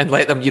and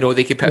let them,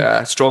 they can put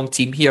a strong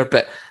team here.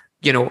 But,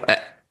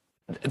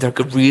 they're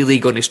really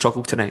going to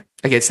struggle tonight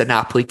against a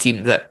Napoli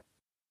team that,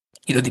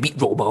 they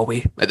beat Roma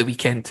away at the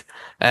weekend.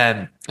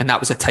 And that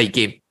was a tight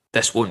game.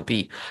 This won't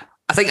be.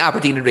 I think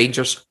Aberdeen and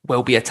Rangers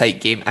will be a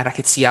tight game, and I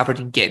could see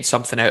Aberdeen getting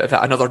something out of it.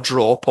 Another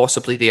draw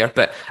possibly there,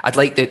 but I'd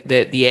like the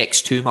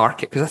X2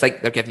 market, because I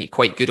think they're giving you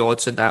quite good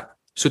odds in that.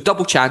 So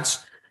double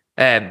chance,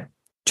 2-1,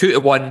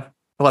 11-5,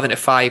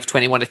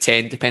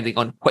 21-10, depending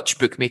on which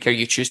bookmaker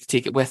you choose to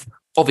take it with.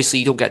 Obviously,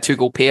 you don't get a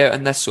 2-goal payout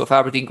in this, so if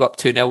Aberdeen go up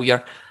 2-0,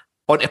 you're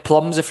onto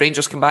plums if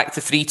Rangers come back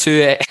to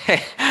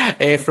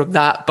 3-2 from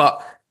that.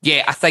 But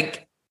yeah, I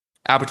think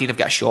Aberdeen have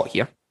got a shot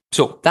here.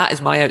 So that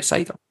is my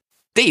outsider.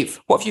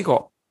 Dave, what have you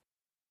got?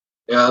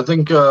 Yeah, I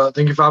think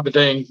if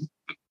Aberdeen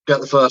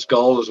get the first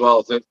goal as well,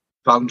 I think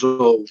fans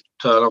will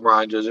turn on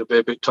Rangers. It'll be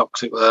a bit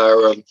toxic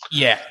there, and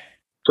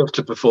tough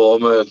to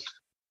perform. And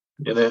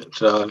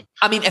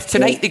I mean, if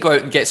tonight they go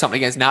out and get something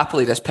against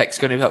Napoli, this pick's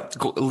going to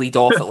go lead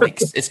off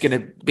at it's going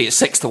to be at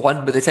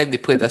 6-1 by the time they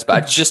play this, but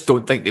I just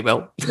don't think they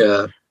will.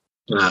 Yeah,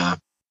 nah,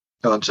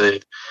 can't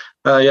see.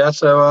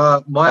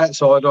 So my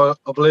outside, I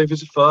believe, is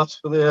the first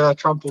for the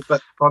Trampled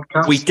Bet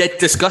podcast. We did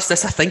discuss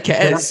this, I think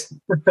it is.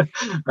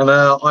 And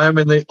I am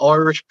in the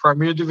Irish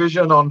Premier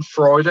Division on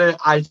Friday,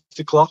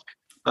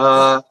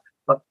 8:00.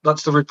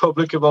 That's the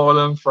Republic of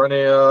Ireland for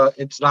any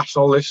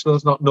international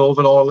listeners, not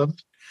Northern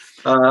Ireland.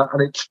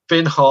 And it's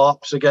Finn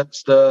Harps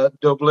against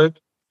Dublin.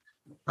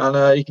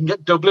 And you can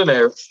get Dublin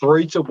here at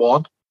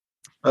 3-1,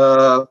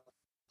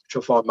 which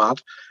I find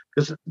mad.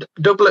 Because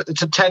Dublin,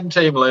 it's a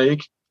 10-team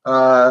league.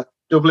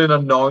 Dublin are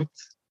 9th,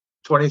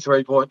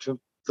 23 points from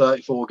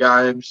 34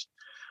 games.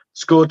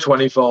 Scored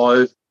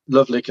 25,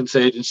 lovely,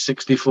 conceded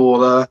 64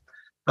 there.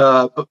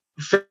 But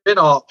Finn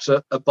Harps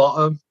at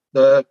bottom.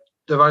 They've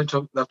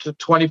took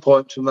 20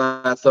 points from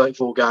their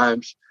 34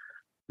 games.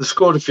 They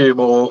scored a few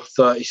more,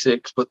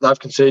 36, but they've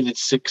conceded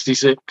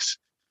 66.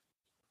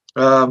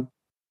 Dublin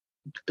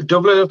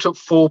have took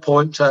 4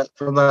 points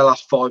from their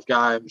last 5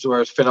 games,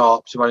 whereas Finn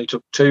Harps have only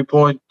took 2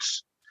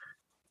 points.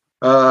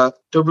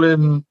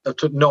 Dublin have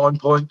took 9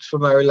 points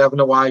from their 11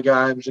 away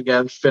games.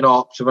 Again, Finn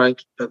Harps have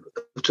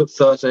took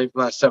 13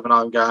 from their 7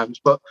 home games.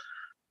 But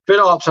Finn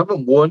Harps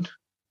haven't won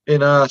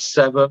in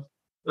 7,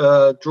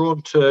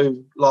 drawn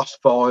 2, lost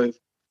 5.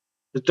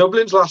 The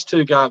Dublin's last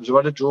 2 games have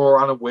had a draw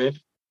and a win.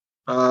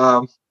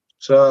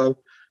 So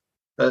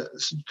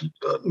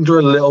under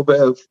a little bit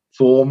of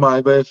form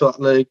maybe for that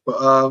league,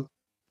 but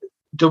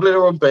Dublin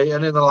are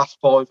unbeaten in the last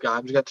 5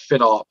 games against Finn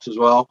Harps as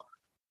well.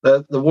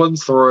 They won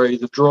 3,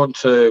 they've drawn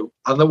 2,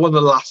 and they won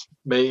the last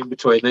meeting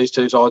between these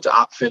two sides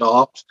at Finn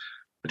Harps.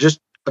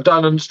 I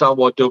don't understand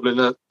why Dublin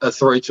are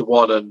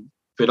 3-1 and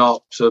Finn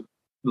Harps are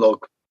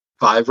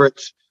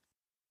favourites.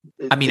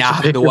 I mean, I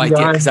have no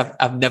idea, because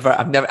I've never.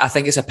 I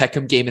think it's a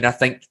pick'em game, and I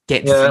think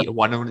getting 3-1 on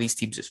one of these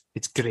teams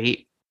it's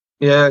great.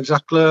 Yeah,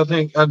 exactly. I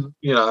think, and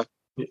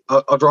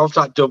I'd rather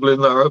take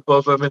Dublin that are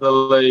above them in the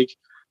league.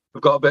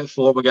 We've got a bit of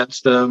form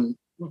against them.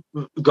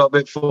 We've got a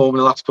bit of form in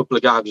the last couple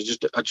of games.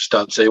 I just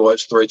don't see why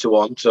it's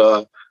 3-1.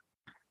 So,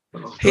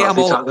 hey, I'm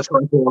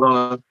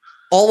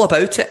all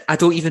about it. I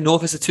don't even know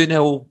if it's a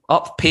 2-0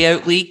 up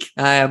payout league.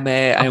 I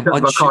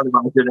can't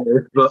imagine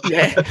it, but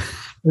yeah.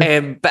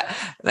 But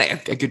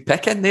a good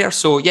pick in there.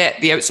 So yeah,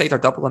 the outsider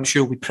double, I'm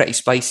sure will be pretty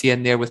spicy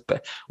in there with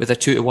a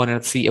 2-1 and a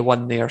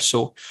 3-1 there.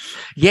 So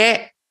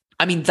yeah,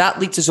 I mean, that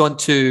leads us on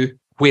to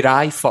where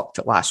I fucked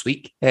it last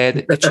week.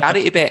 The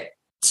charity bet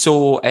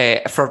So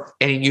for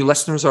any new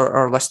listeners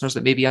or listeners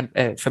that may be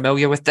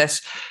familiar with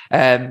this,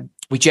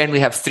 we generally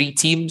have 3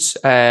 teams.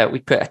 We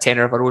put a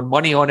tenner of our own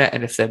money on it,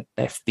 and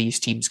if these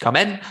teams come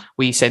in,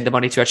 we send the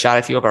money to a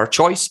charity of our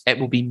choice. It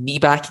will be me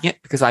backing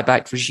it because I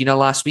backed Regina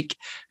last week,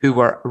 who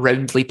were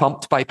roundly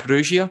pumped by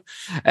Perugia.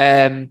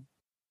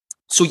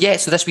 So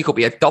this week will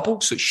be a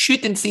double, so it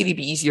should in theory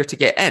be easier to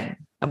get in.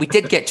 And we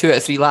did get 2 out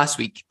of 3 last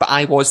week, but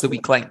I was the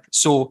weak link.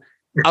 So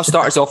I'll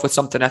start us off with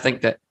something I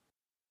think that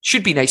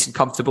should be nice and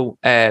comfortable.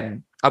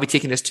 I'll be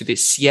taking this to the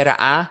Serie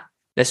A.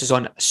 This is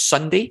on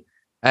Sunday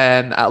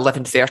at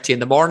 11:30 in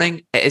the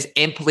morning. It is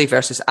Empoli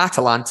versus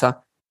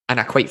Atalanta, and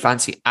I quite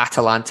fancy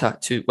Atalanta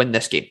to win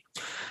this game.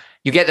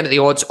 You get them at the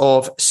odds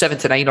of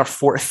 7-9 or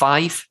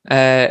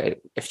 4-5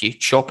 if you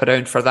shop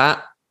around for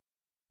that.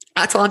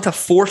 Atalanta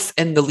 4th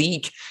in the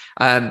league,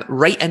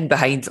 right in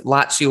behind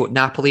Lazio,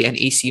 Napoli and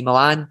AC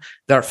Milan.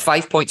 They're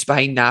 5 points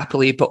behind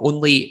Napoli, but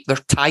they're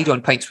tied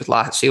on points with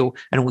Lazio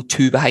and only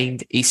 2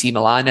 behind AC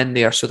Milan in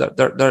there. So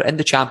they're in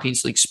the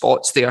Champions League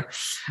spots there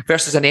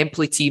versus an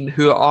Empoli team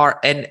who are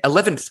in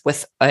 11th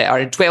are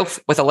in 12th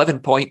with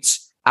 11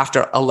 points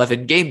after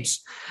 11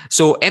 games.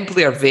 So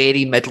Empoli are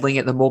very middling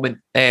at the moment.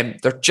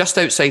 They're just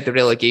outside the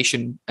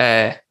relegation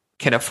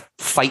kind of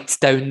fight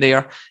down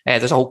there.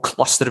 There's a whole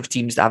cluster of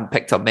teams that haven't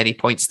picked up many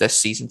points this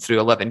season through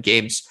 11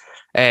 games.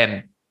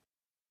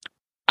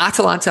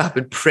 Atalanta have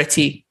been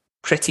pretty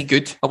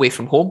good away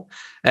from home.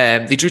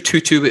 They drew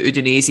 2-2 with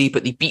Udinese,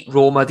 but they beat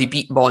Roma, they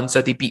beat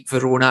Monza, they beat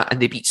Verona,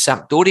 and they beat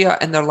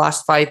Sampdoria in their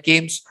last 5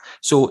 games.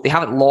 So they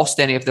haven't lost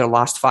any of their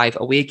last 5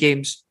 away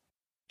games.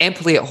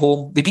 Empoli at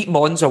home, they beat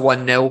Monza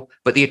 1-0,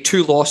 but they had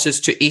 2 losses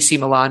to AC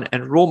Milan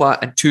and Roma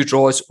and 2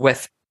 draws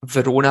with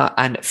Verona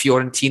and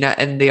Fiorentina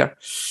in there.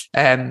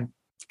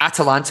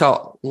 Atalanta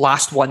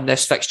last won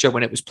this fixture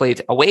when it was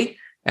played away.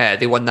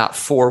 They won that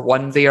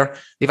 4-1 there.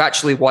 They've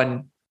actually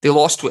won. They've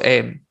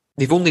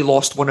only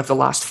lost one of the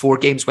last 4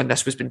 games when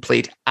this was been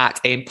played at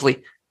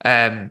Empoli.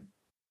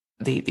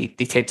 They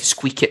tend to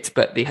squeak it,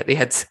 but they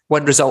had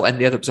one result in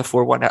there that was a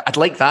 4-1. I'd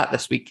like that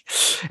this week.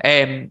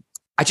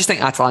 I just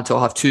think Atalanta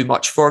will have too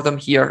much for them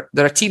here.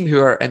 They're a team who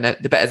are in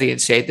the bit of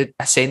the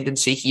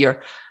ascendancy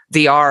here.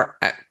 They are,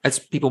 as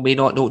people may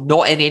not know,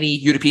 not in any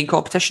European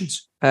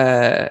competitions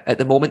at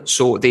the moment.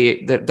 So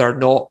they're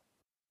not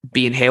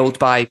being held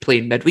by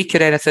playing midweek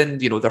or anything.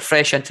 They're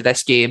fresh into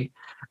this game.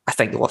 I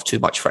think they'll have too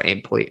much for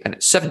Empoli, and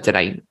it's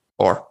 7-9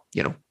 or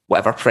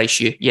whatever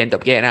price you end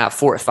up getting at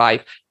 4-5.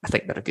 I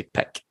think they're a good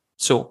pick.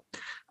 So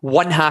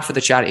one half of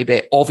the charity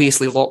bet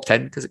obviously locked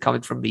in because it's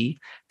coming from me.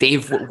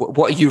 Dave,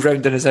 what are you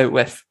rounding us out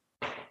with?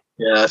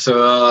 Yeah,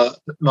 so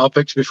my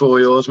picks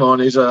before yours, man,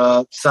 is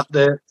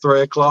Saturday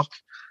 3:00.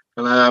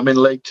 And I'm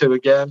in League 2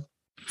 again.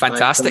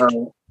 Fantastic.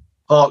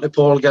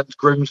 Hartlepool against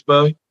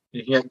Grimsby.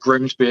 You can get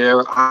Grimsby here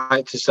at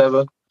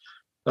 8-7.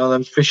 Now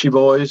them fishy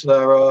boys,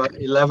 they're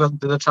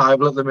 11th in the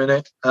table at the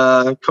minute,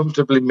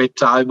 comfortably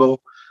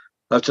mid-table.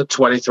 They've took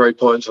 23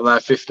 points from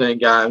their 15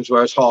 games,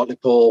 whereas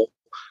Hartlepool,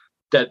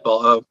 dead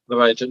bottom, they're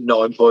only took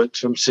 9 points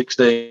from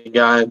 16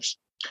 games.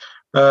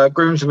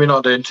 Grimsby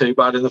not doing too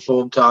bad in the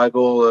form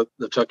table.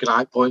 They've taken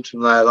 8 points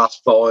from their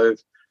last 5,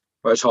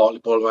 whereas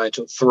Hartlepool only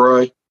took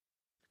 3.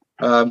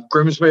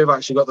 Grimsby have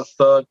actually got the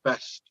 3rd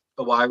best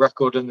away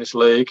record in this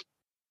league.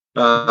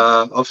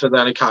 Obviously, they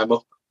only came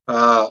up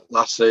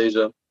last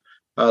season.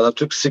 They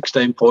took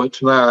 16 points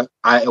from their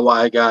 8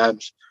 away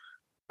games,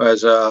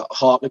 whereas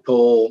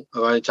Hartlepool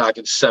have only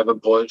taken 7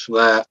 points from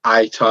their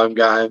 8 home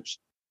games.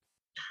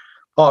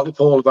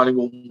 Hartlepool have only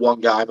won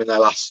 1 game in their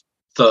last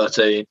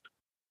 13.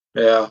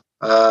 Yeah.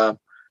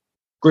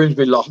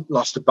 Grimsby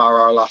lost to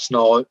Barrow last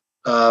night,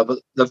 but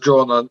they've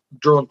drawn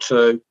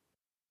 2.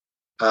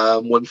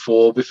 Won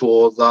 4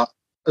 before that.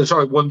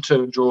 Won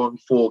 2 and drawn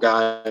 4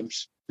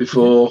 games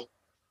before.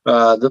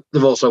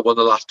 They've also won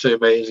the last 2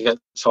 meetings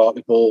against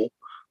Hartlepool,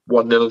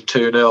 1-0 and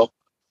 2-0.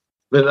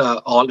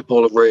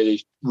 Hartlepool are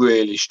really,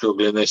 really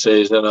struggling this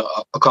season.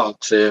 I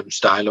can't see them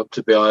staying up,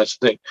 to be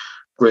honest. I think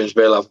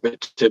Grimsby will have a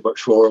bit too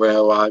much for them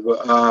anyway.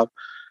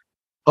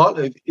 But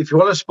if you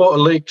want to spot a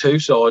League 2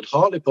 side,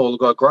 Hartlepool have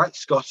got a great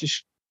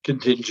Scottish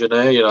contingent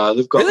here.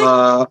 They've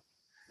got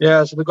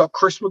really? So they've got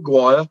Chris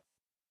Maguire.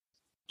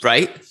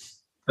 Right.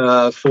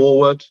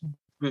 Forward.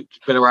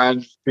 Been around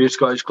a few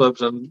Scottish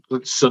clubs and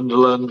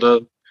Sunderland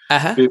and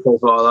people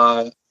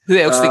like that. Who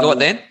else they got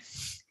then?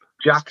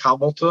 Jack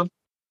Hamilton.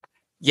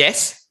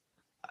 Yes.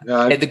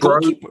 The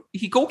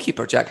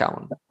goalkeeper, Jack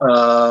Hamilton.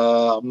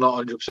 I'm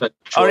not 100% sure.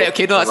 All right,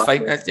 okay, no, that's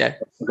fine. Yeah.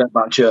 I'll get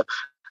back to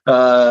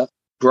you.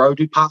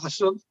 Brodie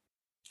Patterson.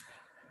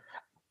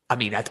 I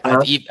mean, I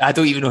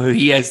don't even know who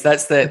he is. Do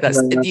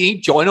you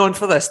need John on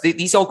for this?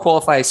 These all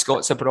qualify as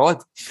Scots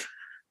abroad.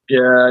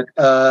 Yeah,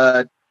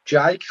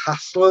 Jake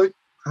Hasty,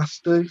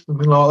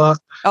 something like that.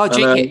 Oh,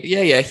 Jake,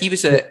 yeah. He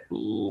was at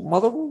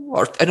Motherwell,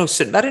 or I know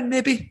St Mirren,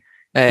 maybe.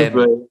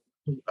 And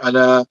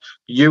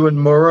Ewan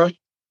Murray.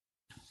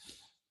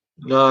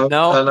 No.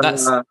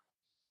 That's...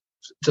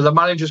 So the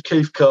manager's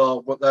Keith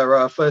Carr, but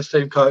their first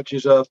team coach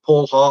is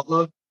Paul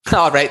Hartley.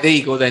 All right, there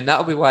you go. Then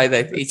that'll be why.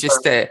 Then he's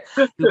just he'll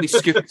be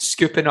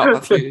scooping up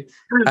a few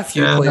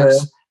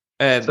players.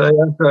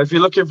 So if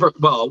you're looking for,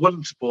 well, I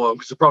wouldn't support them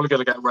because they're probably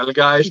going to get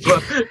relegated.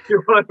 But if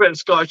you want a bit of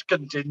Scottish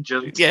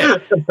contingent,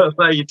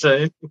 they're your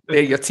team.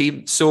 They're your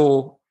team.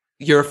 So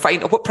you're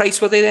fine. What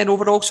price were they then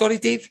overall? Sorry,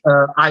 Dave.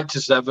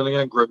 8-7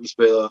 again,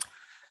 Grimsby.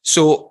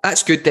 So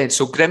that's good then.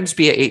 So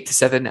Grimsby at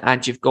 8-7,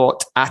 and you've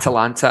got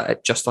Atalanta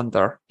at just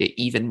under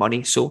even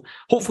money. So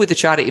hopefully the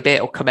charity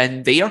bet will come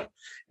in there.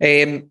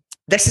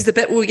 This is the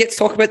bit where we get to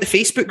talk about the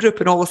Facebook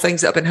group and all the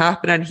things that have been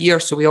happening here.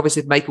 So we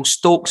obviously had Michael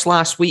Stokes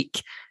last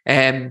week.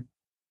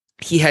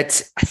 He had,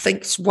 I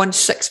think, won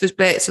 6 of his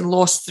bets and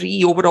lost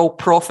 3. Overall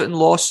profit and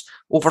loss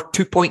over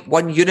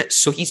 2.1 units.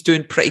 So he's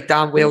doing pretty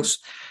damn well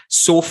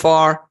so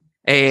far.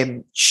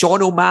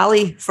 Sean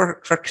O'Malley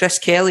for Chris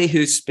Kelly,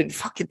 who's been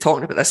fucking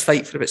talking about this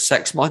fight for about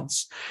 6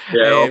 months.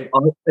 Yeah,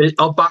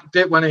 I backed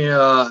it when he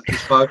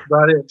spoke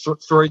about it.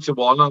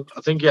 3-1.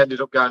 I think he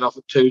ended up going off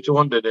at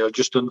 2-1, didn't he? Or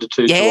just under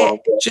 2-1. Yeah,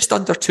 just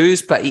under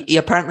 2s, but he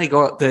apparently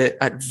got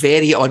a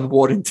very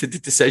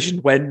unwarranted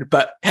decision win.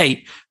 But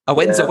hey, a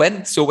win's a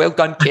win. So well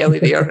done, Kelly,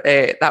 there.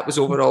 That was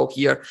overall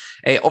here.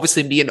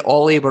 Obviously, me and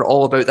Ollie were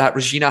all about that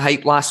Regina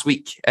hype last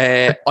week.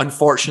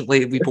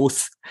 Unfortunately, we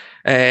both...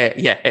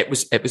 it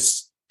was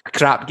a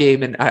crap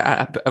game and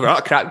not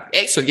a crap,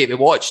 excellent game to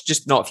watch,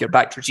 just not if you're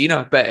back to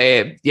Regina. But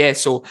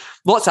so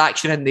lots of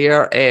action in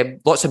there.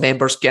 Lots of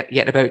members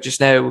getting about just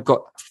now. We've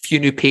got a few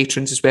new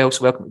patrons as well.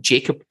 So welcome to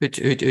Jacob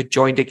who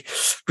joined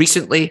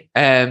recently.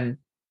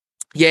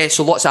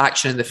 So lots of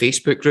action in the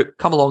Facebook group.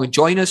 Come along and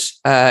join us.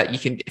 You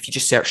can, if you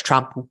just search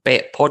Trample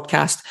Bet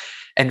Podcast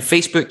in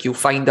Facebook, you'll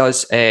find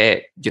us.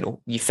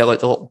 You fill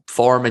out the little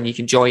form and you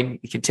can join.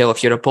 You can tell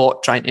if you're a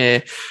bot trying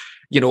to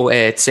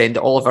send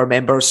all of our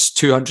members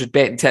 200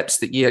 betting tips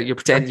that you're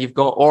pretending you've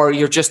got, or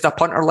you're just a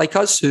punter like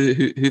us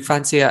who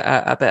fancy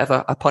a bit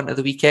of a punt of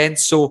the weekend.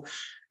 So,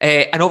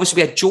 and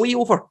obviously we had Joey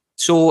over.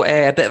 So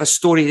a bit of a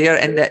story there,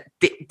 in that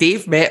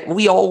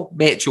we all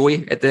met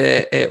Joey at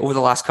over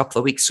the last couple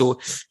of weeks. So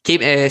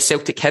came to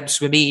Celtic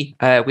Hibs with me.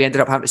 We ended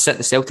up having to sit in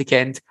the Celtic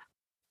end.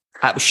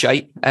 That was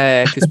shite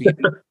because we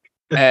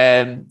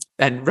and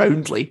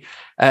roundly.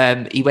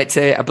 He went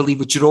to, I believe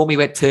with Jerome, he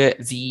went to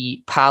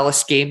the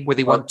Palace game where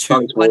they won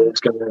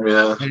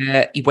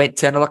 2-1. He went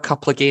to another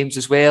couple of games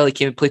as well. He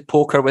came and played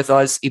poker with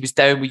us. He was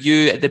down with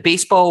you at the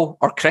baseball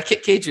or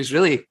cricket cages,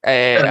 really.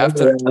 I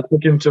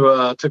took him to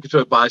a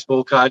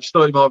baseball cage.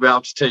 Thought he might be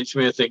able to teach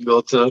me a thing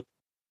or two.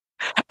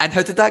 And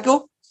how did that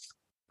go?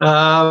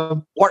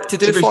 Work to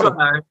do for him.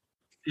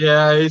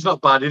 Yeah, he's not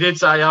bad. He did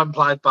say I haven't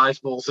played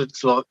baseball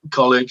since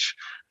college.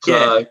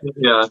 So,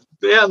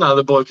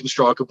 the boy can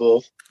strike a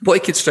ball. Boy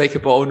can strike a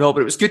ball, no,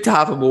 but it was good to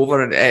have him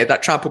over, and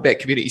that Trample Bet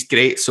community is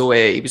great. So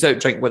he was out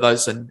drinking with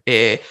us, and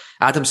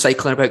Adam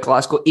cycling about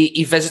Glasgow.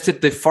 He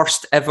visited the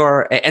first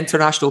ever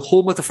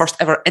home of the first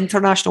ever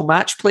international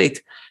match played,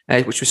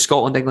 which was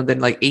Scotland-England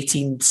in like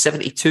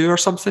 1872 or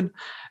something.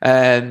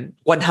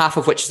 One half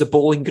of which is the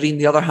bowling green,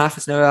 the other half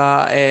is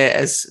now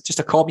is just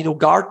a communal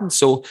garden.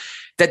 So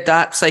did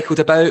that, cycled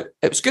about.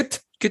 It was good.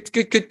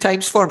 Good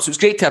times for him. So it was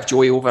great to have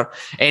Joey over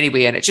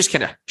anyway, and it just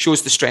kind of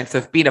shows the strength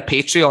of being a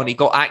Patreon. He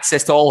got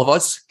access to all of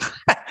us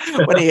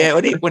when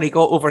he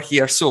got over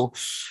here. So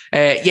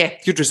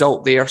good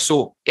result there.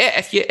 So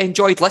if you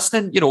enjoyed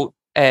listening,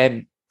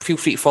 feel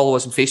free to follow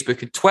us on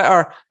Facebook and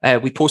Twitter.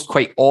 We post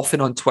quite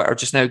often on Twitter.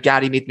 Just now,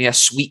 Gary made me a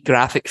sweet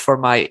graphic for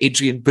my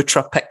Adrian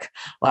Butra pick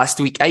last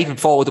week. I even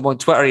followed him on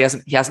Twitter. He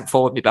hasn't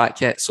followed me back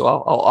yet, so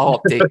I'll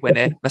update when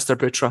Mr.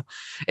 Butra.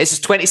 It's his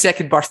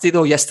 22nd birthday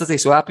though yesterday,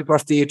 so happy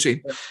birthday,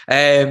 Adrian.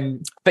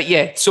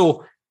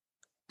 So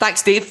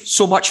thanks, Dave,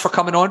 so much for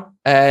coming on.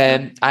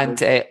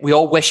 And we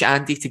all wish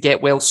Andy to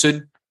get well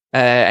soon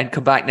and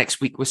come back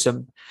next week with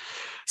some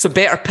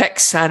better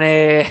picks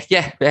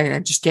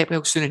and just get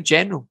well soon in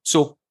general.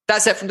 So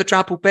that's it from the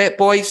Trample Bet,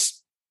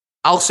 boys.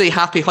 I'll say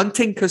happy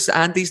hunting because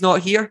Andy's not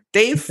here.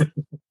 Dave?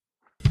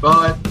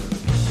 Bye.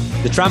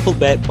 The Trample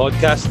Bet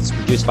podcast is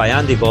produced by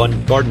Andy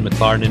Vaughan, Gordon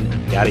McLarnon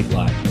and Gary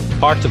Black,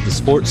 part of the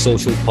Sports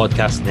Social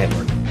Podcast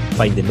Network.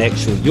 Find the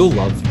next show you'll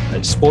love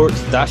at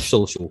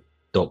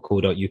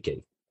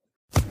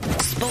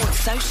sports-social.co.uk. Sports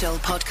Social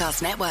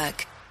Podcast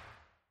Network.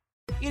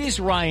 It is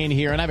Ryan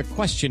here, and I have a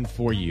question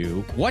for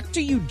you. What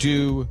do you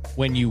do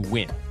when you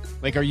win?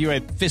 Like, are you a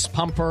fist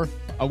pumper,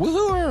 a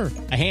woohooer,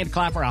 a hand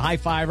clapper, a high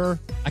fiver?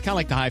 I kind of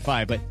like the high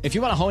five, but if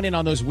you want to hone in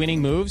on those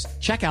winning moves,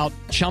 check out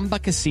Chumba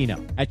Casino.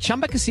 At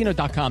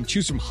ChumbaCasino.com,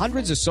 choose from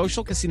hundreds of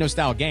social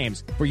casino-style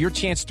games for your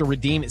chance to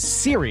redeem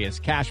serious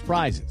cash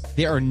prizes.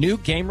 There are new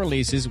game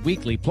releases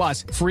weekly,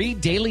 plus free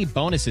daily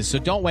bonuses, so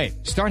don't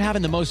wait. Start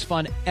having the most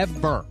fun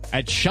ever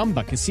at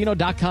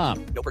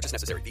ChumbaCasino.com. No purchase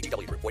necessary.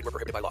 VGW. Void where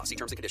prohibited by law. See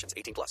terms and conditions.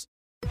 18+.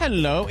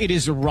 Hello, it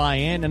is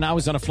Ryan, and I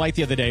was on a flight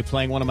the other day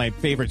playing one of my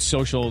favorite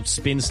social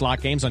spin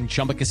slot games on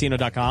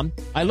ChumbaCasino.com.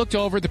 I looked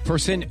over at the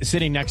person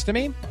sitting next to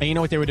me, and you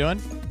know what they were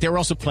doing? They were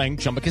also playing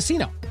Chumba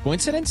Casino.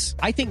 Coincidence?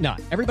 I think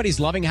not. Everybody's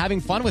loving having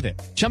fun with it.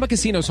 Chumba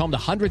Casino is home to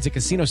hundreds of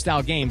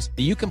casino-style games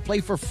that you can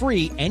play for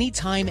free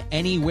anytime,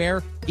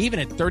 anywhere, even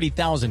at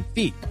 30,000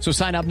 feet. So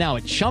sign up now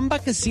at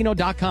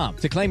ChumbaCasino.com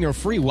to claim your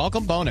free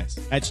welcome bonus.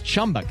 That's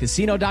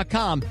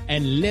ChumbaCasino.com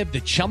and live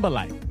the Chumba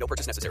life. No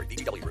purchase necessary.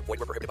 VGW Group. Void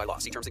where prohibited by law.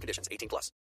 See terms and conditions. 18+.